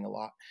still learning a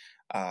lot,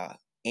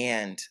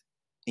 and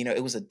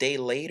it was a day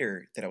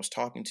later that I was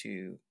talking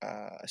to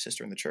a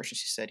sister in the church, and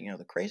she said,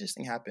 the craziest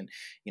thing happened.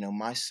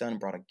 My son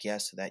brought a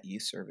guest to that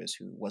youth service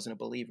who wasn't a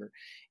believer,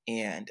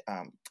 and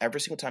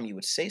every single time you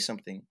would say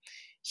something,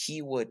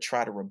 he would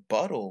try to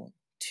rebuttal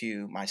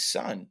to my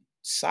son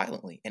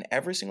silently, and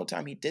every single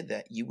time he did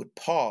that, you would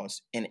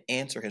pause and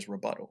answer his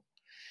rebuttal.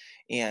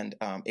 And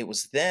it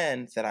was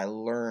then that I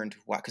learned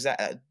why, because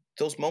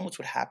those moments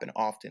would happen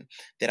often,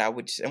 that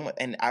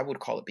and I would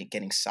call it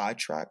getting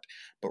sidetracked,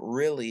 but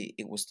really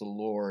it was the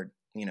Lord.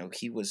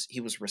 He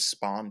was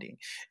responding,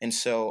 and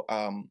so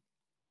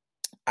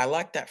I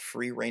like that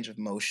free range of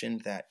motion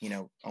that,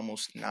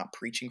 almost not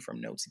preaching from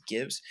notes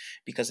gives,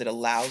 because it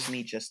allows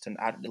me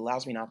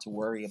not to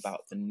worry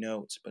about the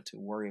notes, but to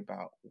worry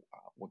about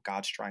what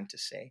God's trying to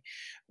say,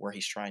 where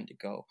He's trying to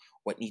go,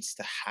 what needs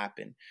to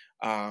happen.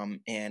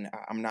 And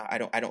I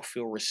don't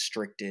feel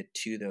restricted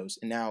to those.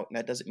 And now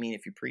that doesn't mean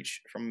if you preach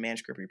from a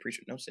manuscript or you preach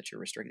with notes that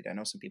you're restricted. I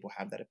know some people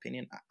have that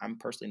opinion. I'm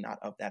personally not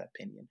of that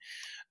opinion.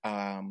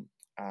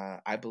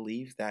 I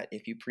believe that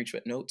if you preach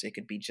with notes, it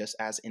could be just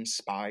as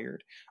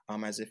inspired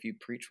as if you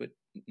preach with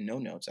no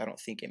notes. I don't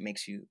think it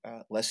makes you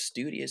less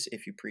studious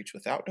if you preach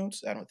without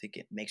notes. I don't think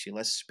it makes you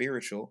less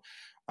spiritual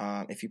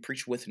if you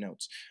preach with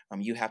notes.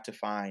 You have to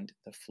find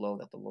the flow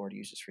that the Lord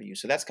uses for you.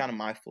 So that's kind of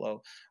my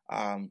flow.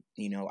 I've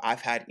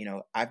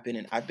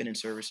been in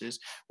services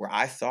where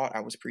I thought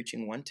I was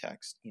preaching one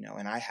text,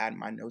 and I had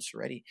my notes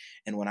ready.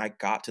 And when I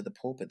got to the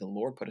pulpit, the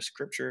Lord put a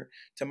scripture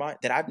to mind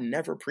that I've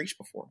never preached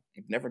before.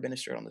 I've never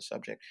ministered on the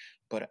subject,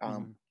 but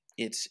Mm-hmm.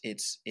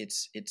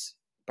 it's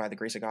by the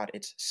grace of God,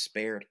 it's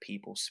spared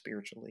people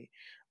spiritually.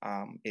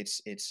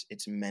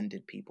 It's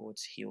mended people.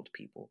 It's healed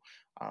people.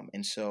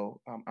 And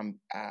so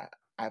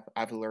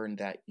I've learned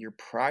that your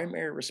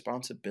primary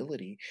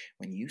responsibility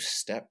when you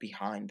step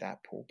behind that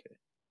pulpit,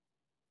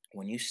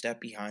 when you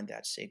step behind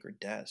that sacred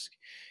desk,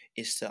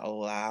 is to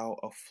allow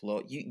a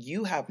flow.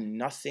 You have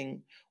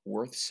nothing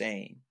worth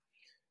saying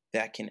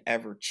that can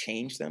ever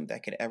change them,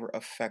 that could ever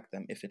affect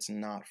them, if it's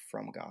not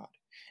from God.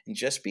 And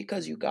just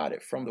because you got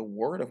it from the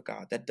Word of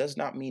God, that does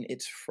not mean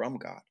it's from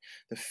God.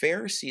 The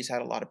Pharisees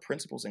had a lot of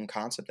principles and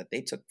concepts that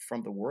they took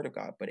from the Word of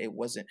God, but it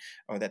wasn't,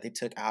 or that they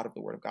took out of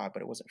the Word of God,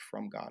 but it wasn't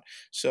from God.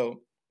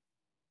 So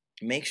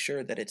make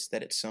sure that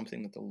it's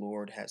something that the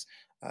Lord has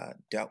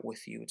dealt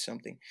with you. It's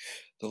something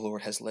the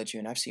Lord has led you.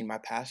 And I've seen my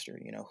pastor,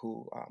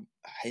 who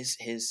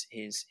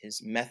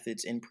his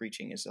methods in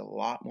preaching is a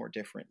lot more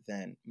different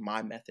than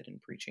my method in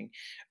preaching.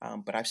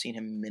 But I've seen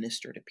him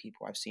minister to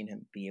people. I've seen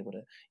him be able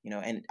to,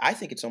 and I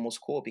think it's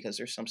almost cool because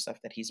there's some stuff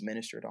that he's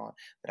ministered on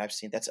that I've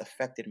seen that's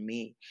affected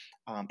me.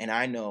 And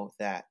I know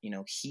that,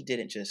 he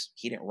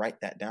didn't write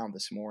that down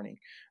this morning,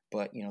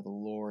 but the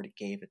Lord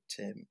gave it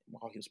to him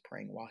while he was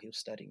praying, while he was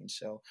studying. And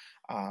so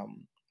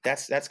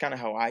that's kind of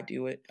how I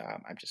do it.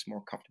 I'm just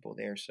more comfortable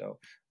there. So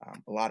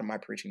a lot of my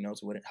preaching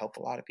notes wouldn't help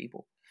a lot of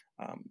people,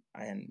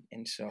 and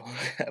so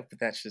but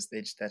that's just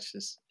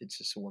it's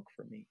just work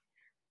for me.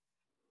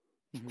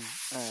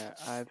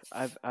 Mm-hmm.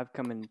 I've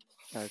come in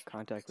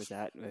contact with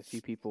that with a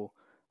few people,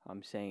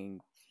 saying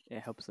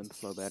it helps them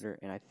flow better,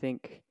 and I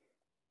think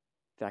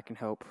that can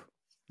help.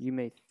 You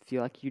may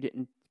feel like you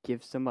didn't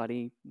give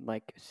somebody,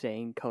 like,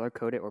 saying color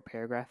code it or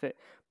paragraph it,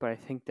 but I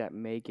think that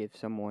may give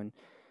someone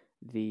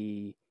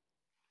the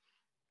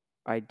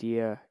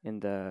idea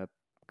and the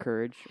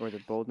courage or the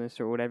boldness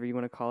or whatever you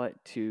want to call it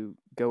to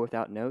go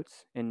without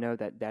notes and know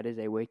that that is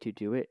a way to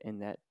do it,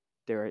 and that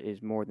there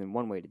is more than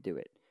one way to do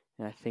it.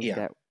 And I think Yeah,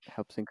 that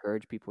helps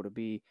encourage people to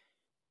be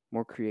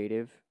more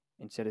creative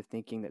instead of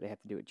thinking that they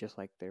have to do it just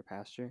like their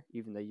pastor,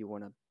 even though you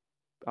want to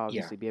yeah,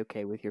 obviously be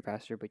okay with your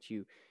pastor, but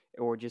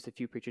or just a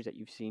few preachers that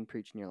you've seen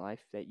preach in your life,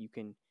 that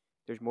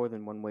there's more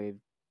than one way of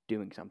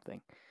doing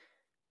something.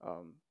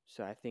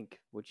 So I think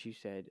what you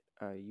said,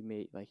 you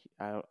may, like,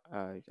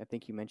 I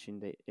think you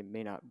mentioned that it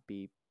may not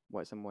be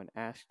what someone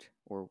asked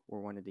or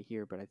wanted to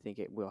hear, but I think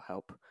it will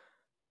help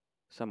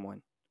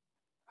someone.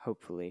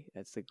 Hopefully,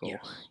 that's the goal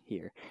yes.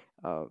 here.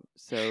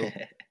 So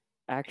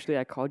actually,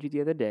 I called you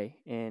the other day,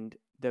 and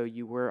though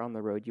you were on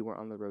the road, you weren't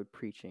on the road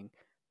preaching.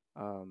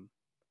 Um,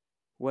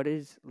 what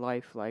is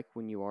life like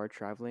when you are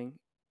traveling,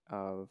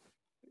 of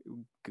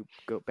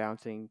go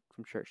bouncing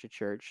from church to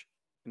church,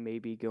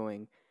 maybe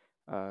going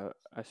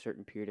a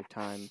certain period of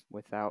time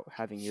without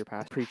having your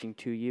pastor preaching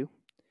to you?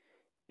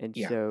 And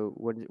Yeah. so,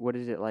 what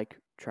is it like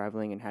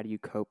traveling, and how do you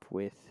cope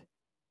with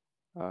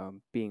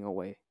being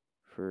away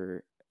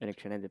for an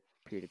extended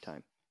period of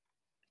time?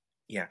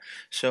 Yeah.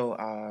 So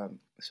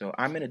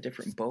I'm in a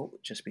different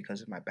boat just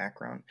because of my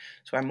background.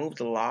 So I moved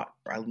a lot.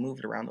 I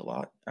moved around a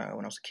lot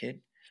when I was a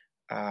kid.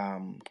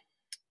 Um,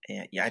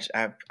 and yeah,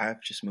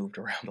 I've just moved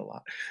around a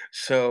lot.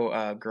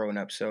 So growing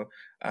up, so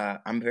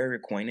I'm very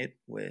acquainted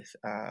with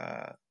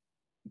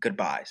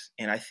goodbyes,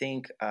 and I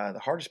think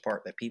the hardest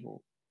part that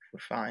people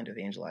would find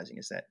evangelizing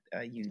is that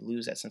you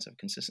lose that sense of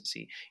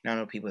consistency. I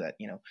know people that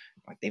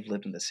like they've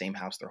lived in the same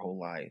house their whole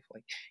life,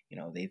 like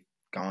they've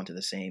gone to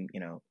the same,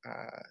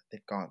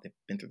 they've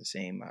been through the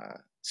same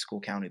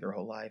school county their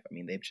whole life. I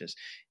mean, they've just,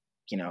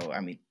 I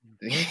mean,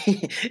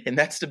 and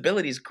that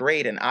stability is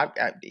great, and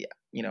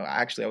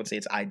actually, I would say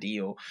it's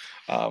ideal.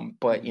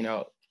 But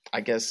Mm-hmm. I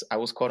guess I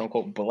was quote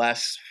unquote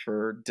blessed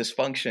for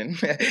dysfunction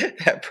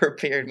that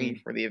prepared me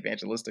Mm-hmm. for the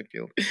evangelistic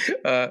field.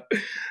 Uh,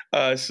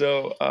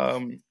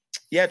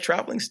 yeah,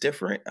 traveling's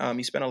different.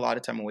 You spend a lot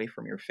of time away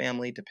from your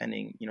family,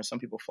 depending, some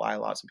people fly a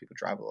lot, some people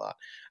drive a lot.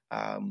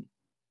 Um,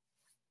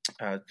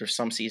 there's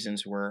some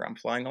seasons where I'm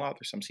flying a lot.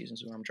 There's some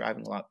seasons where I'm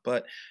driving a lot,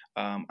 but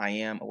I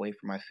am away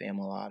from my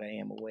family a lot. I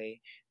am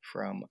away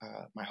from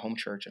my home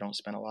church. I don't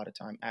spend a lot of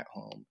time at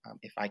home.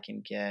 If I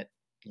can get,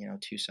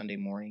 2 Sunday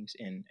mornings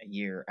in a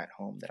year at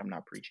home that I'm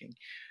not preaching,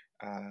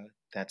 uh,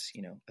 that's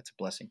a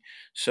blessing.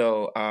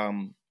 So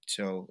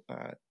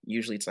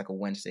usually it's like a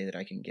Wednesday that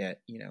I can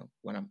get,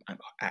 when I'm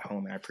at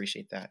home, and I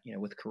appreciate that.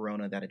 With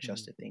Corona, that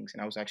Mm-hmm. adjusted things,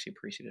 and I was actually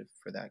appreciative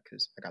for that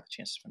because I got the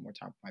chance to spend more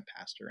time with my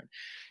pastor and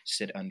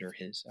sit under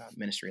his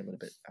ministry a little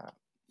bit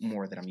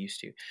more than I'm used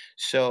to.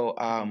 So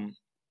Mm-hmm.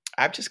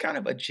 I've just kind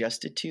of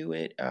adjusted to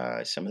it.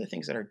 Some of the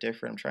things that are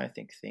different, I'm trying to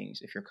think things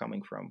if you're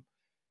coming from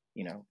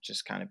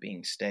just kind of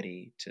being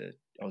steady to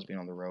always being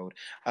on the road.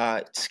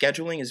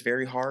 Scheduling is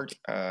very hard.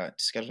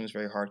 Scheduling is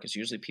very hard because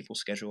usually people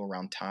schedule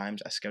around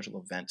times. I schedule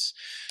events.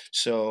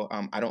 So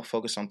I don't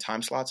focus on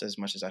time slots as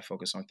much as I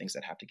focus on things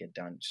that have to get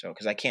done. So,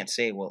 because I can't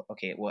say, well,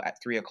 okay, well,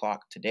 at 3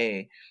 o'clock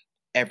today,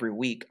 every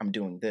week I'm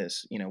doing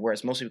this,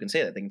 whereas most people can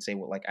say that. They can say,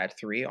 well, like at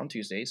 3 on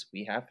Tuesdays,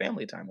 we have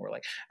family time. Or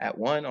like at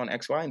 1 on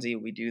X, Y, and Z,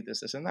 we do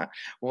this, this, and that.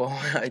 Well,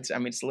 it's a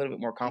little bit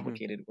more Mm-hmm.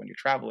 complicated when you're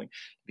traveling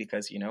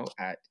because,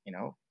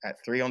 at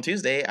 3 on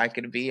Tuesday, I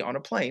could be on a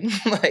plane,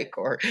 like,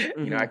 or, I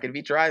Mm-hmm. could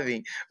be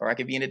driving, or I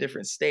could be in a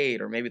different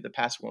state, or maybe the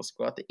pastor wants to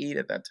go out to eat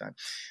at that time.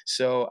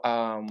 So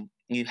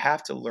you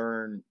have to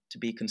learn to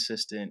be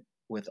consistent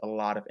with a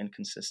lot of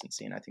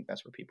inconsistency. And I think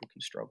that's where people can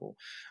struggle.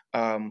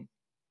 Um,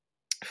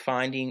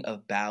 Finding a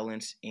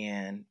balance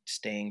and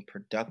staying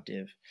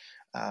productive,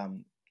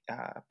 and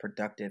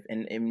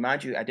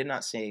mind you, I did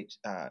not say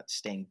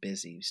staying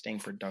busy. Staying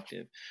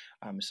productive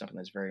is something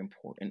that's very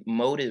important.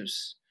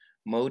 Motives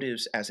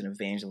as an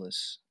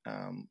evangelist,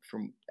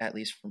 from at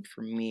least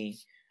for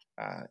me,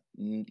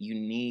 you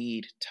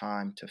need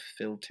time to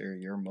filter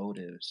your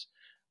motives.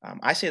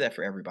 I say that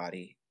for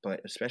everybody,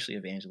 but especially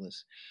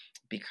evangelists,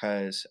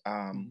 because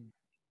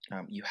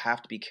you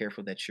have to be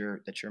careful that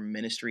your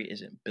ministry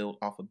isn't built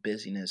off of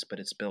busyness, but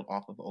it's built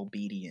off of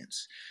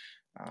obedience.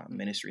 Mm-hmm.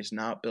 Ministry is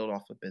not built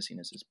off of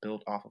busyness; it's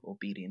built off of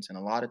obedience. And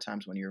a lot of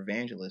times, when you're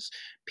evangelists,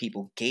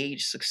 people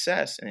gauge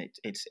success, and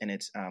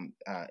it's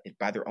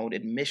by their own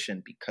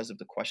admission because of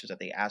the questions that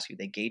they ask you.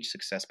 They gauge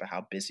success by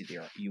how busy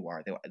you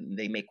are.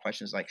 They make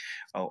questions like,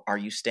 "Oh, are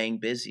you staying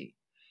busy?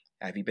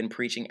 Have you been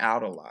preaching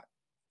out a lot?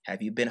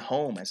 Have you been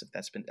home?" As if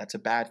that's a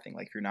bad thing.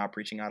 Like if you're not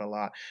preaching out a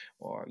lot,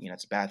 or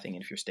it's a bad thing.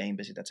 And if you're staying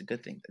busy, that's a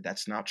good thing.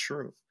 That's not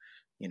true.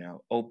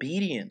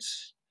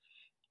 Obedience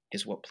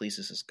is what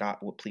pleases God.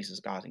 What pleases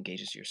God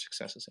engages your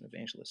success as an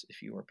evangelist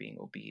if you are being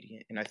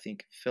obedient. And I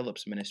think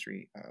Philip's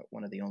ministry,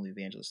 one of the only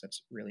evangelists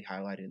that's really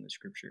highlighted in the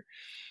scripture,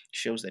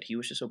 shows that he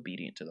was just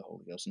obedient to the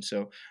Holy Ghost. And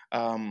so,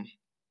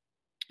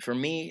 for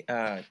me,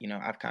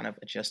 I've kind of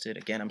adjusted.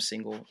 Again, I'm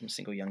single. I'm a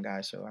single young guy,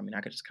 so I mean,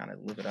 I could just kind of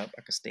live it up.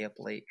 I could stay up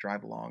late,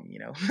 drive along,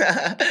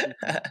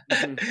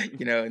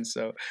 Mm-hmm. and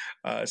so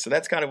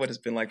that's kind of what it's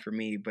been like for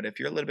me. But if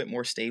you're a little bit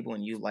more stable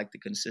and you like the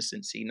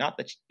consistency, not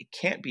that it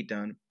can't be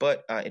done,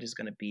 but it is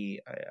going to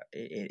be,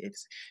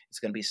 it's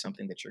going to be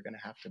something that you're going to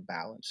have to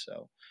balance.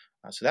 So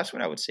that's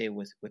what I would say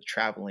with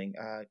traveling,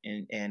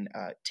 and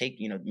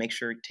make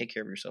sure take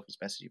care of yourself as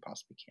best as you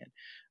possibly can.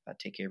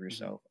 Take care of Mm-hmm.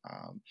 yourself.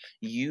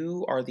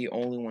 You are the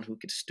only one who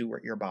could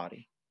steward your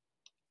body.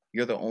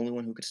 You're the only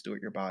one who could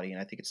steward your body,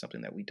 and I think it's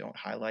something that we don't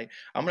highlight.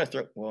 I'm gonna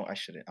throw. Well, I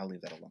shouldn't. I'll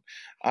leave that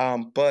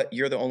alone. But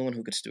you're the only one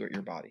who could steward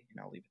your body, and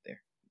I'll leave it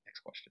there.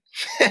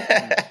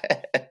 Mm-hmm.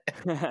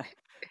 Next question.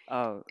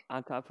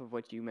 On top of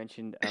what you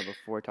mentioned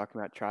before talking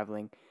about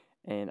traveling,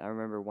 and I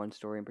remember one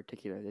story in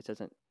particular. This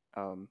doesn't,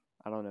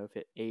 I don't know if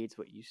it aids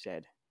what you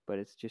said, but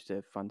it's just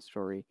a fun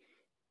story.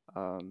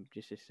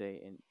 Just to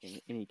say,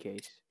 in any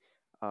case,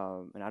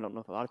 And I don't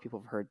know if a lot of people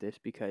have heard this,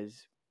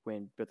 because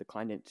when Brother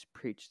Kleindienst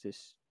preached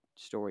this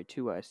story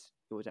to us,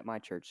 it was at my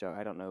church, so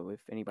I don't know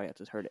if anybody else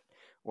has heard it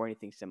or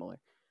anything similar.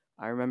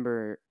 I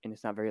remember, and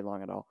it's not very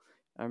long at all,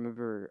 I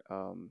remember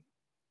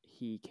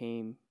he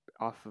came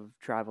off of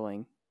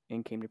traveling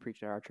and came to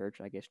preach at our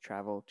church. I guess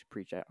traveled to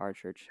preach at our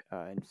church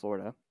in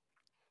Florida,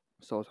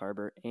 Souls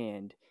Harbor,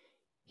 and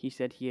he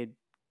said he had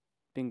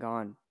been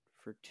gone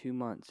for 2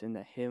 months, and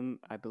that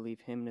I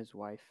believe him and his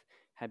wife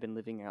had been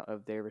living out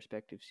of their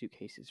respective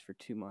suitcases for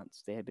 2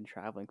 months. They had been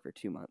traveling for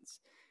 2 months.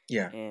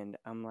 Yeah. And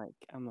I'm like,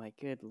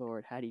 good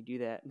Lord, how do you do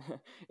that?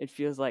 It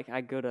feels like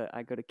I go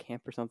to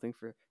camp or something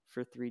for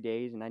 3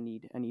 days, and I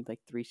need like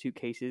 3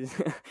 suitcases.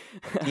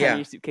 I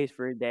need Yeah. a suitcase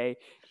for a day,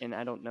 and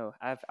I don't know.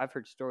 I've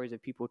heard stories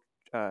of people,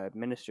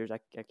 ministers. I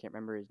can't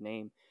remember his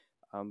name,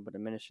 but a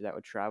minister that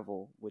would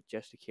travel with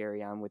just a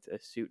carry on with a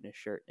suit and a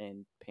shirt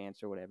and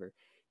pants or whatever,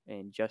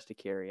 and just to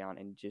carry on,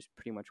 and just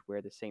pretty much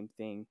wear the same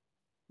thing,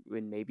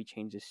 and maybe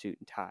change the suit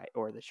and tie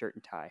or the shirt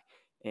and tie.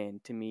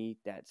 And to me,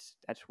 that's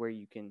where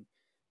you can,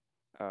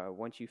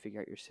 once you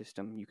figure out your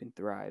system, you can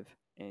thrive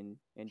and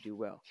do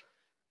well.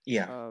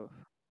 Yeah. Uh,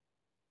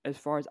 as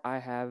far as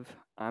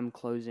I'm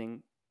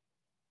closing.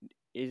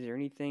 Is there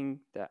anything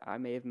that I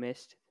may have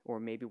missed, or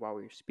maybe while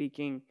we were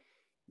speaking,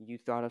 you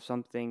thought of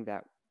something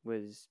that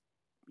was,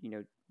 you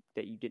know,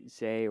 that you didn't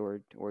say,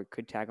 or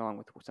could tag along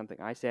with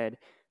something I said,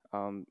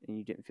 and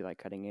you didn't feel like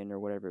cutting in or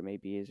whatever it may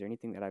be? Is there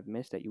anything that I've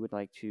missed that you would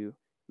like to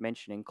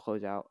mention and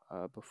close out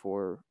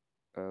before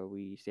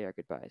we say our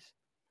goodbyes?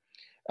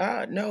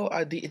 No.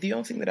 The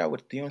only thing that I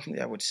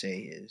would say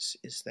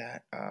is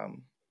that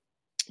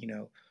you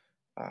know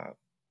uh,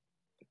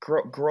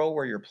 grow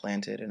where you're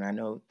planted, and I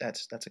know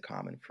that's a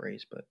common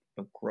phrase, but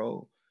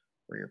grow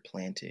where you're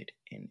planted,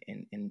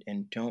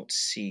 and don't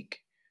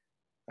seek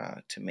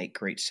to make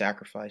great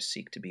sacrifice.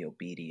 Seek to be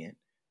obedient.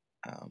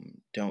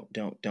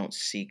 Don't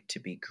seek to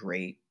be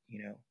great.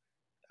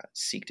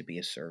 Seek to be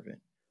a servant.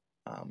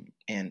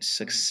 And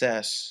Mm-hmm.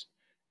 success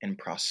and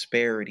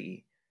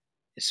prosperity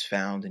is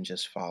found in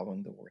just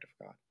following the word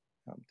of God.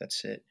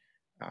 That's it.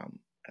 Um,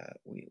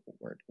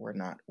 we're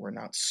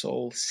not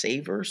soul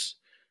savers.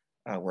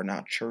 We're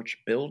not church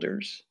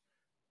builders.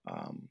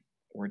 Um,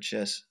 we're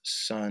just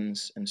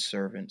sons and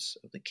servants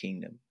of the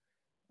kingdom.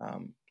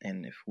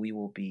 And if we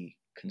will be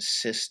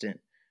consistent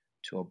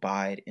to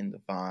abide in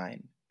the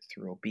vine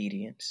through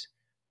obedience,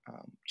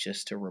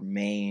 just to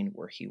remain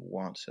where He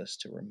wants us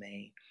to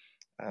remain,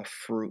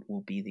 fruit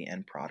will be the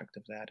end product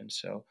of that. And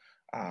so,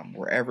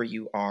 wherever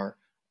you are,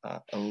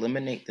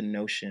 eliminate the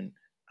notion.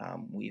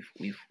 We've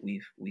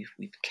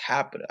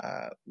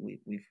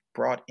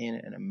brought in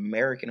an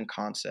American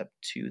concept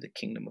to the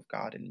kingdom of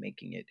God, and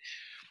making it,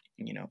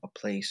 a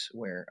place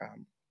where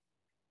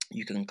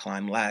you can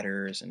climb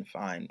ladders and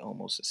find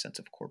almost a sense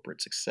of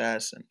corporate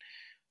success.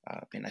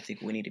 And I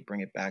think we need to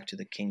bring it back to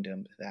the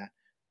kingdom,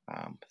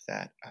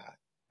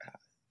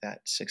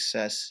 that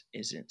success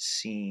isn't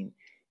seen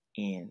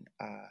in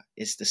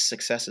is the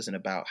success isn't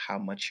about how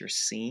much you're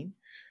seen.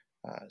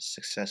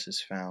 Success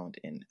is found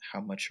in how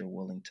much you're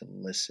willing to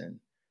listen.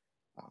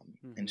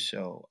 And Mm-hmm.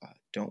 so,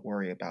 don't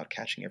worry about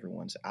catching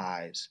everyone's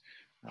eyes.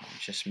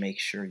 Just make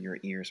sure your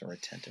ears are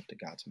attentive to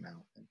God's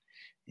mouth.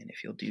 And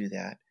if you'll do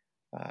that,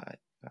 uh,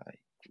 uh,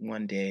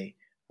 one day,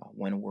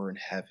 when we're in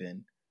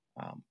heaven,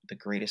 the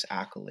greatest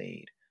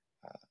accolade,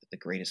 the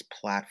greatest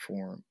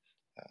platform,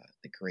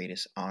 the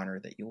greatest honor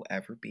that you'll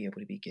ever be able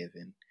to be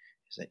given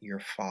is that your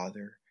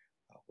Father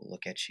will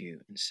look at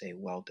you and say,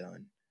 "Well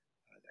done,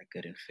 thy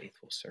good and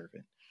faithful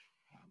servant.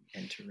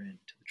 Enter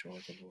into the joy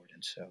of the Lord."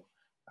 And so,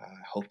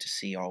 I hope to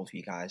see all of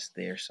you guys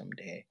there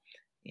someday.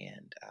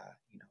 And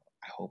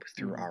I hope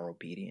through Mm-hmm. our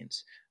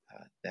obedience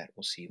that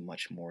we'll see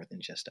much more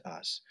than just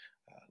us,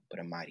 but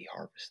a mighty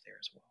harvest there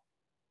as well.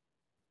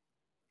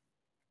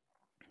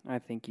 I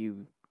think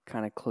you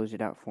kind of closed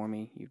it out for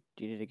me. You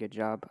did a good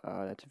job.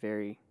 That's a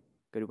very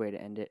good way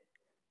to end it.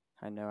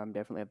 I know I'm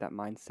definitely of that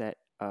mindset,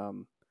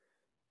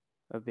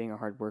 of being a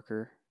hard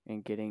worker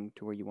and getting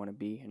to where you want to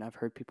be. And I've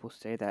heard people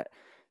say that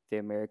the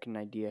American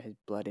idea has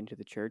bled into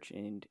the church,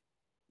 and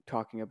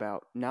talking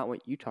about not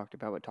what you talked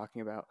about, but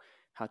talking about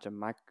how to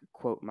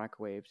quote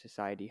microwave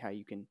society, how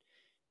you can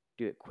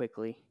do it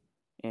quickly,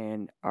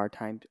 and our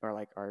time, or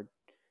like our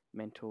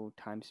mental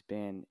time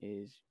span,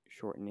 is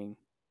shortening,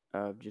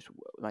 of just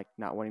like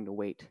not wanting to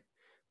wait.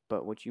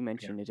 But what you Yeah.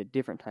 mentioned is a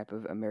different type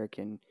of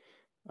American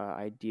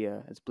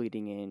idea that's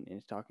bleeding in, and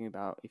it's talking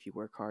about if you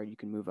work hard, you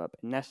can move up,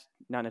 and that's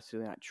not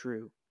necessarily not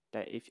true.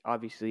 That if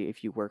obviously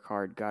if you work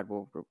hard, God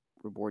will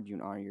reward you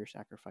and honor your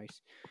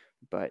sacrifice,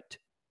 but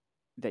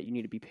that you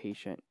need to be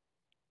patient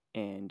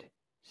and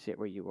sit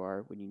where you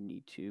are when you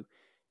need to.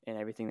 And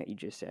everything that you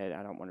just said,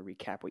 I don't want to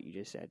recap what you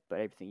just said, but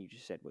everything you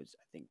just said was,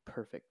 I think,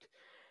 perfect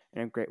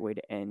and a great way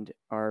to end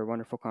our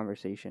wonderful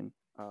conversation.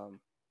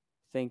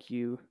 Thank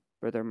you,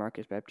 Brother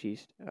Marcus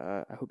Baptiste.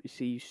 I hope to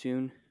see you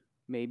soon.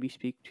 Maybe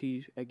speak to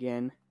you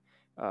again.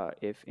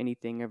 If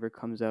anything ever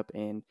comes up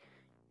and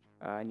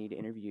I need to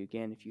interview you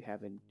again, if you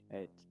have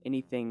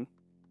anything,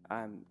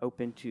 I'm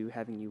open to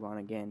having you on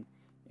again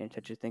and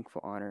such a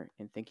thankful honor.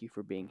 And thank you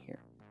for being here.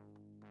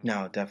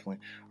 No, definitely.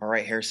 All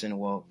right, Harrison.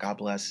 Well, God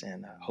bless,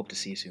 and hope to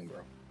see you soon,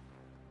 bro.